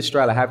trial. I mean, this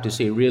trial, I have to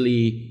say,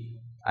 really,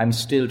 I'm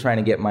still trying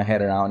to get my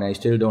head around. I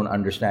still don't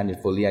understand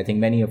it fully. I think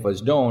many of us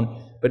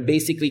don't. But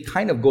basically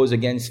kind of goes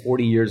against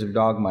 40 years of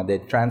dogma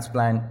that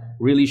transplant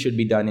really should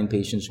be done in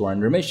patients who are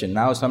in remission.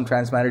 Now, some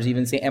transplanters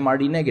even say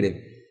MRD negative.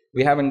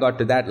 We haven't got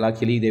to that.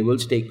 Luckily, they will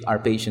take our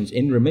patients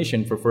in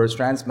remission for first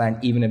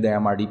transplant, even if they're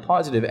MRD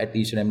positive, at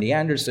least at MD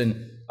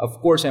Anderson. Of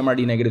course,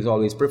 MRD negative is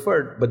always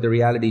preferred, but the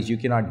reality is you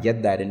cannot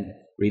get that in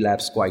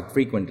relapse quite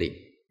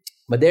frequently.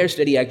 But their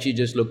study actually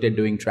just looked at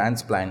doing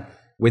transplant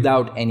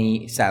without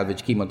any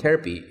salvage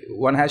chemotherapy.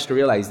 One has to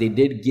realize they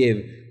did give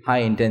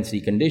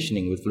high-intensity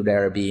conditioning with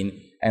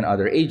fludarabine and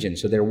other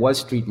agents. So there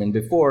was treatment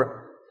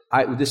before.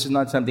 This is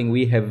not something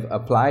we have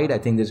applied. I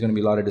think there's going to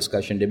be a lot of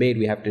discussion, debate.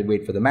 We have to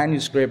wait for the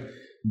manuscript,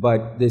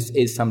 but this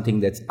is something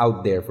that's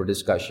out there for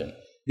discussion.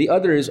 The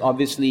other is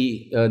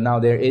obviously now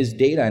there is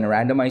data in a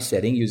randomized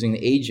setting using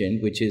the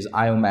agent, which is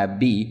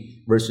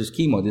IOMAB-B versus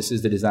chemo. This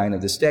is the design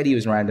of the study. It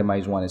was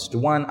randomized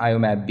 1:1,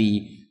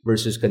 IOMAB-B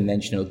versus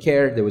conventional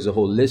care. There was a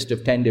whole list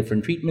of 10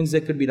 different treatments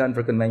that could be done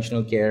for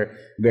conventional care,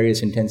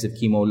 various intensive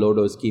chemo,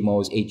 low-dose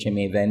chemos,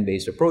 HMA,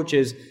 ven-based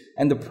approaches.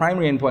 And the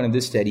primary endpoint of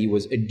this study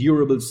was a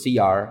durable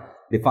CR,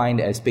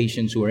 defined as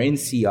patients who are in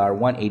CR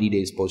 180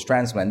 days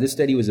post-transplant. This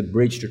study was a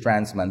bridge to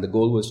transplant. The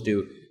goal was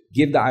to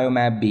give the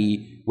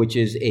IOMAB-B, which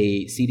is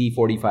a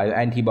CD45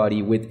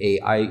 antibody with a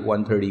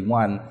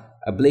I-131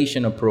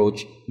 ablation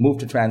approach, move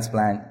to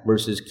transplant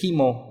versus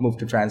chemo, move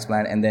to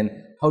transplant, and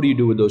then how do you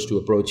do with those two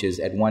approaches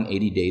at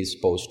 180 days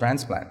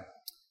post-transplant?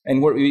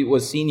 And what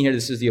was seen here,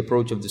 this is the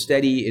approach of the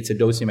study. It's a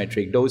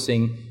dosimetric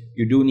dosing.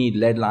 You do need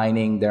lead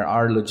lining. There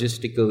are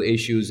logistical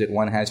issues that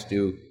one has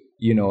to,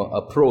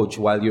 approach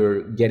while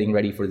you're getting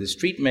ready for this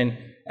treatment.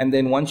 And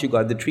then once you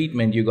got the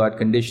treatment, you got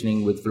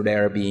conditioning with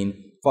fludarabine,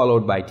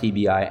 followed by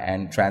TBI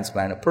and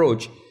transplant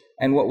approach.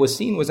 And what was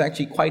seen was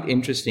actually quite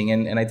interesting.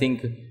 And I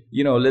think,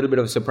 a little bit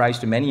of surprise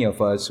to many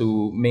of us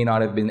who may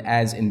not have been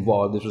as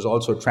involved. This was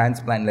also a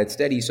transplant-led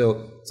study,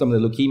 so some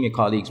of the leukemia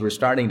colleagues were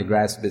starting to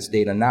grasp this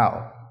data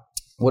now.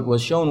 What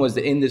was shown was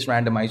that in this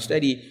randomized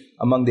study,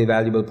 among the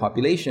evaluable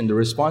population, the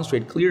response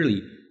rate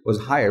clearly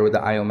was higher with the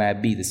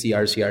IOMAB-B. The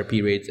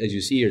CR-CRP rates, as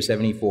you see here,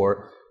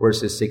 74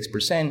 versus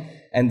 6%.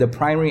 And the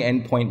primary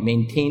endpoint,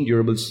 maintained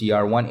durable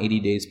CR 180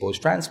 days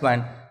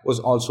post-transplant, was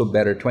also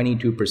better,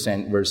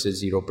 22%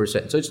 versus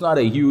 0%. So it's not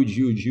a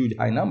huge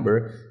high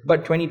number,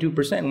 but 22%,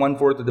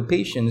 1/4 of the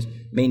patients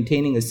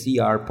maintaining a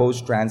CR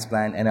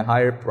post-transplant and a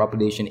higher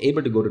population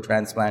able to go to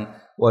transplant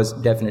was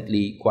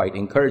definitely quite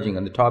encouraging.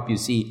 On the top, you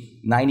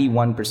see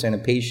 91%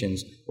 of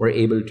patients were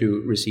able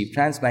to receive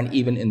transplant,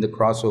 even in the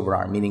crossover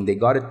arm, meaning they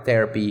got a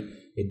therapy,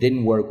 it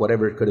didn't work,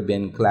 whatever it could have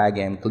been,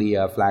 CLAG-M,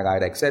 CLIA,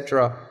 FLAG-IDA,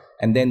 etc.,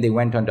 and then they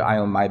went on to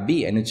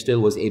IOMAB-B, and it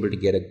still was able to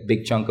get a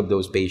big chunk of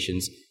those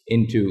patients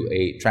into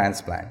a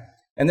transplant.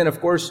 And then, of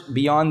course,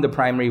 beyond the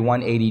primary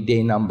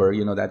 180-day number,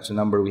 that's a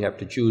number we have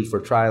to choose for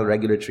trial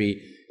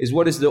regulatory, is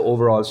what is the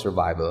overall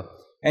survival.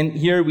 And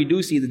here we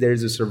do see that there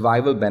is a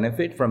survival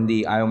benefit from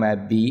the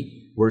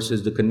IOMAB-B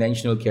versus the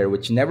conventional care,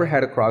 which never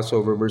had a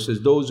crossover,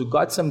 versus those who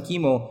got some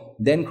chemo,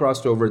 then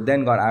crossed over,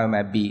 then got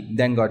IOMAB-B,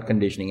 then got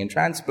conditioning and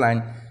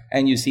transplant.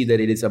 And you see that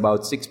it is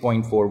about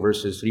 6.4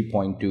 versus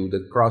 3.2.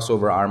 The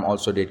crossover arm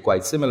also did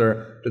quite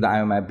similar to the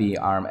IOMAB-B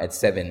arm at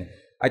 7.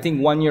 I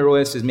think 1-year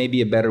OS is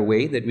maybe a better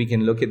way that we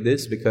can look at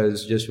this,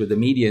 because just with the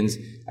medians,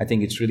 I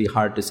think it's really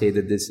hard to say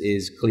that this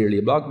is clearly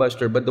a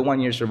blockbuster, but the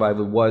 1-year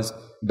survival was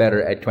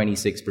better at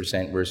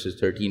 26% versus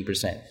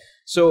 13%.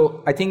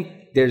 So I think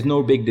there's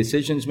no big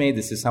decisions made.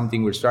 This is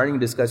something we're starting to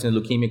discuss in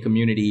the leukemia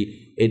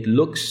community. It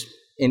looks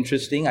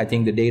interesting. I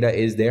think the data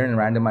is there in a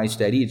randomized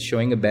study. It's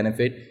showing a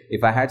benefit.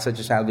 If I had such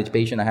a salvage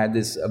patient, I had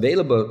this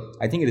available,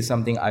 I think it is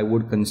something I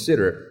would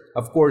consider.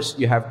 Of course,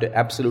 you have to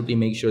absolutely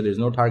make sure there's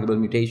no targetable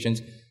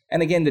mutations.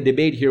 And again, the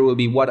debate here will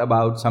be, what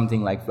about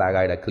something like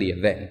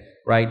FLAG-IDA-CLIA then,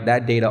 right?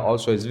 That data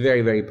also is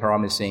very, very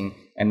promising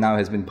and now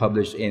has been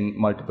published in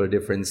multiple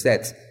different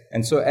sets.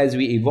 And so as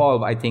we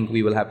evolve, I think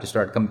we will have to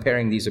start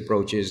comparing these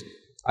approaches.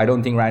 I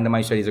don't think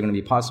randomized studies are going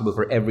to be possible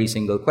for every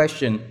single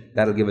question.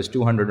 That'll give us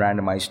 200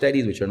 randomized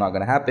studies, which are not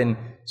going to happen.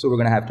 So we're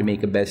going to have to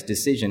make a best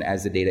decision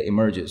as the data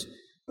emerges.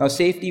 Now,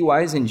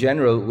 safety-wise in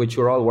general, which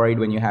we're all worried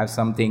when you have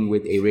something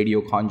with a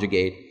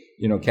radioconjugate,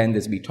 can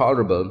this be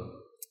tolerable?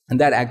 And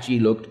that actually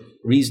looked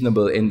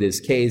reasonable in this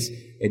case.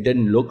 It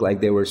didn't look like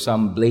there were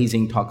some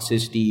blazing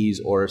toxicities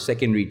or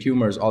secondary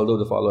tumors, although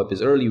the follow-up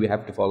is early. We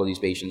have to follow these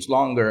patients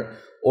longer,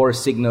 or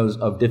signals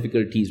of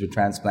difficulties with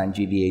transplant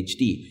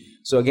GVHD.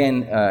 So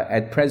again,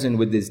 at present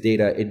with this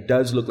data, it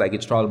does look like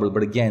it's tolerable,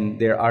 but again,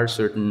 there are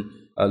certain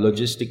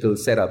logistical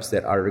setups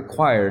that are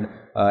required,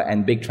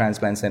 and big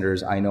transplant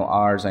centers, I know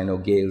ours, I know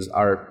Gail's,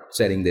 are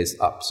setting this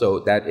up. So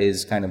that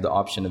is kind of the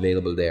option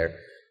available there.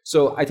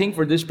 So I think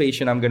for this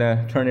patient, I'm going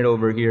to turn it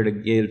over here to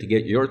Gail to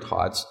get your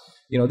thoughts.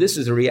 This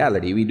is a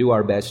reality. We do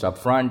our best up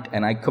front,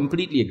 and I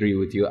completely agree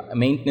with you.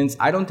 Maintenance,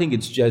 I don't think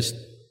it's just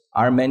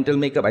our mental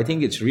makeup. I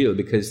think it's real,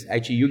 because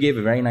actually you gave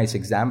a very nice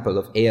example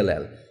of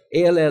ALL.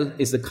 ALL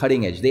is the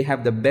cutting edge. They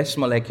have the best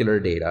molecular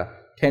data,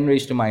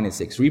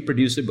 10⁻⁻⁶,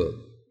 reproducible.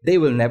 They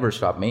will never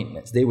stop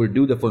maintenance. They will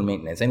do the full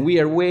maintenance. And we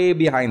are way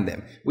behind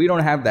them. We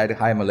don't have that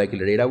high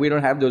molecular data. We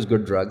don't have those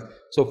good drugs.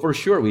 So for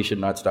sure, we should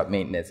not stop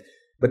maintenance.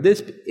 But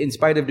this, in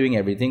spite of doing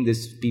everything,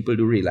 people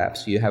do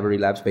relapse. You have a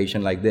relapse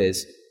patient like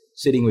this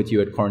sitting with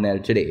you at Cornell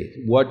today.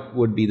 What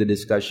would be the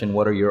discussion?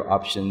 What are your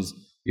options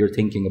you're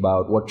thinking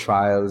about? What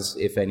trials,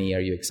 if any, are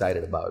you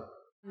excited about?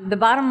 The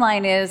bottom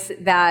line is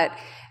that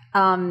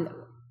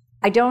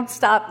I don't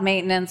stop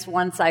maintenance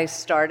once I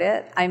start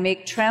it. I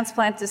make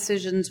transplant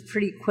decisions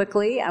pretty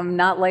quickly. I'm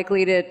not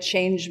likely to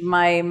change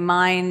my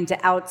mind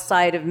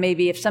outside of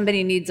maybe if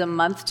somebody needs a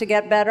month to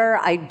get better.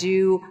 I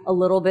do a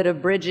little bit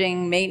of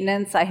bridging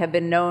maintenance. I have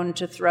been known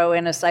to throw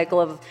in a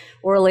cycle of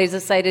oral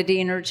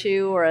azacitidine or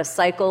two, or a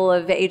cycle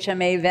of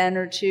HMA-ven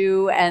or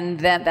two, and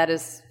then that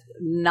is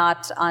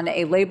not on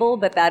a label,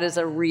 but that is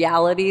a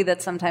reality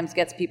that sometimes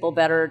gets people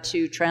better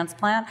to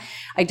transplant.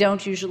 I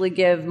don't usually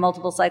give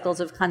multiple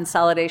cycles of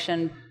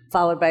consolidation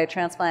followed by a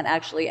transplant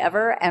actually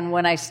ever. And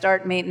when I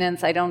start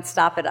maintenance, I don't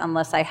stop it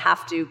unless I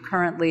have to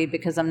currently,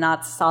 because I'm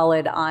not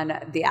solid on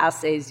the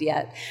assays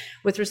yet.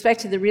 With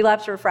respect to the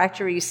relapse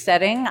refractory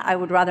setting, I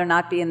would rather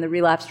not be in the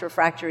relapse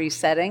refractory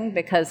setting,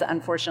 because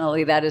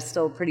unfortunately that is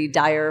still pretty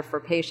dire for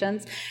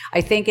patients.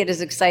 I think it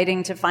is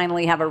exciting to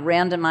finally have a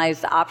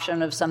randomized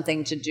option of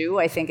something to do.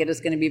 I think it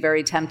is going to be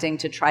very tempting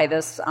to try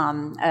this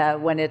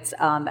when it's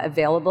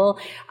available.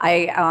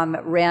 I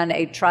ran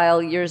a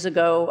trial years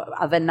ago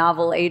of a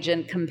novel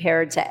agent compared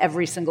to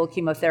every single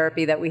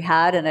chemotherapy that we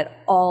had, and it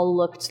all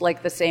looked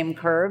like the same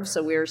curve.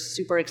 So we're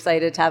super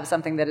excited to have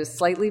something that is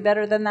slightly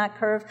better than that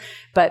curve.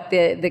 But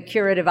the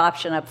curative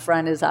option up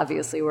front is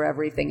obviously where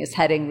everything is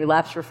heading.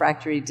 Relapse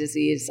refractory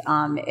disease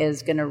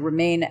is going to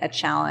remain a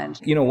challenge.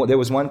 There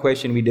was one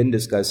question we didn't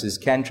discuss is,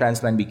 can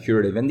transplant be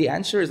curative? And the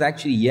answer is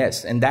actually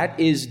yes. And that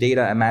is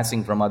data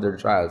amassing from other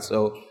trials.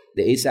 So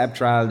the ASAP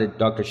trial that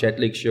Dr.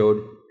 Shetlik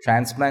showed,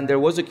 transplant, there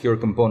was a cure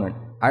component.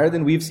 Higher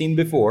than we've seen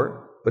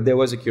before, but there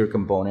was a cure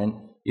component.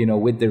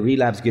 With the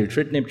relapse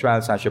gilteritinib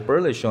trial, Sasha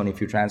Perl has shown if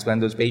you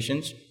transplant those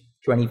patients,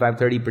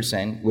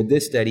 25-30%. With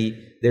this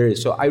study, there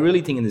is. So I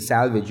really think in the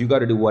salvage, you got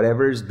to do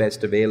whatever is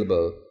best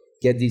available.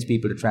 Get these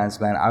people to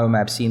transplant.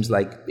 IOMAP seems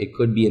like it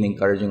could be an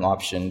encouraging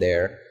option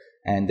there.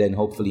 And then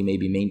hopefully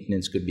maybe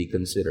maintenance could be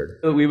considered.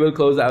 So we will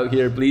close out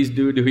here. Please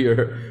do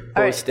your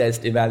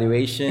post-test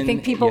evaluation. I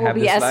think people will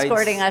be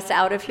escorting us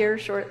out of here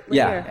shortly.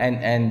 Yeah,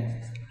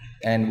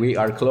 and we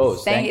are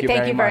closed. Thank you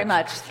very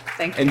much.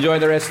 Thank you. Enjoy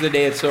the rest of the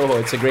day at Soho.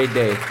 It's a great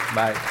day.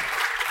 Bye.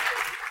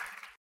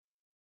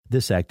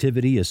 This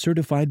activity is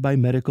certified by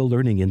Medical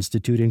Learning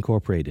Institute,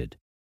 Incorporated.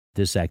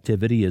 This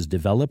activity is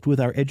developed with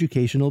our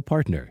educational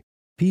partner,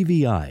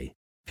 PVI,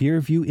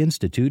 Peerview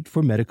Institute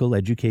for Medical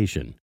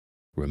Education.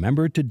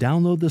 Remember to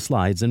download the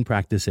slides and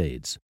practice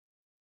aids.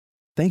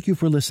 Thank you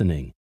for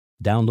listening.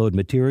 Download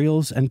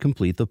materials and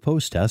complete the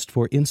post-test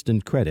for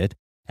instant credit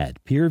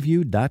at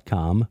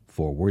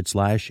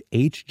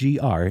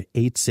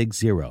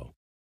peerview.com/HGR860.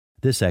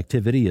 This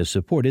activity is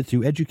supported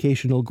through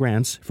educational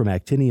grants from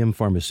Actinium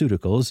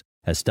Pharmaceuticals,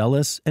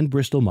 Astellas, and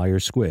Bristol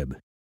Myers Squibb.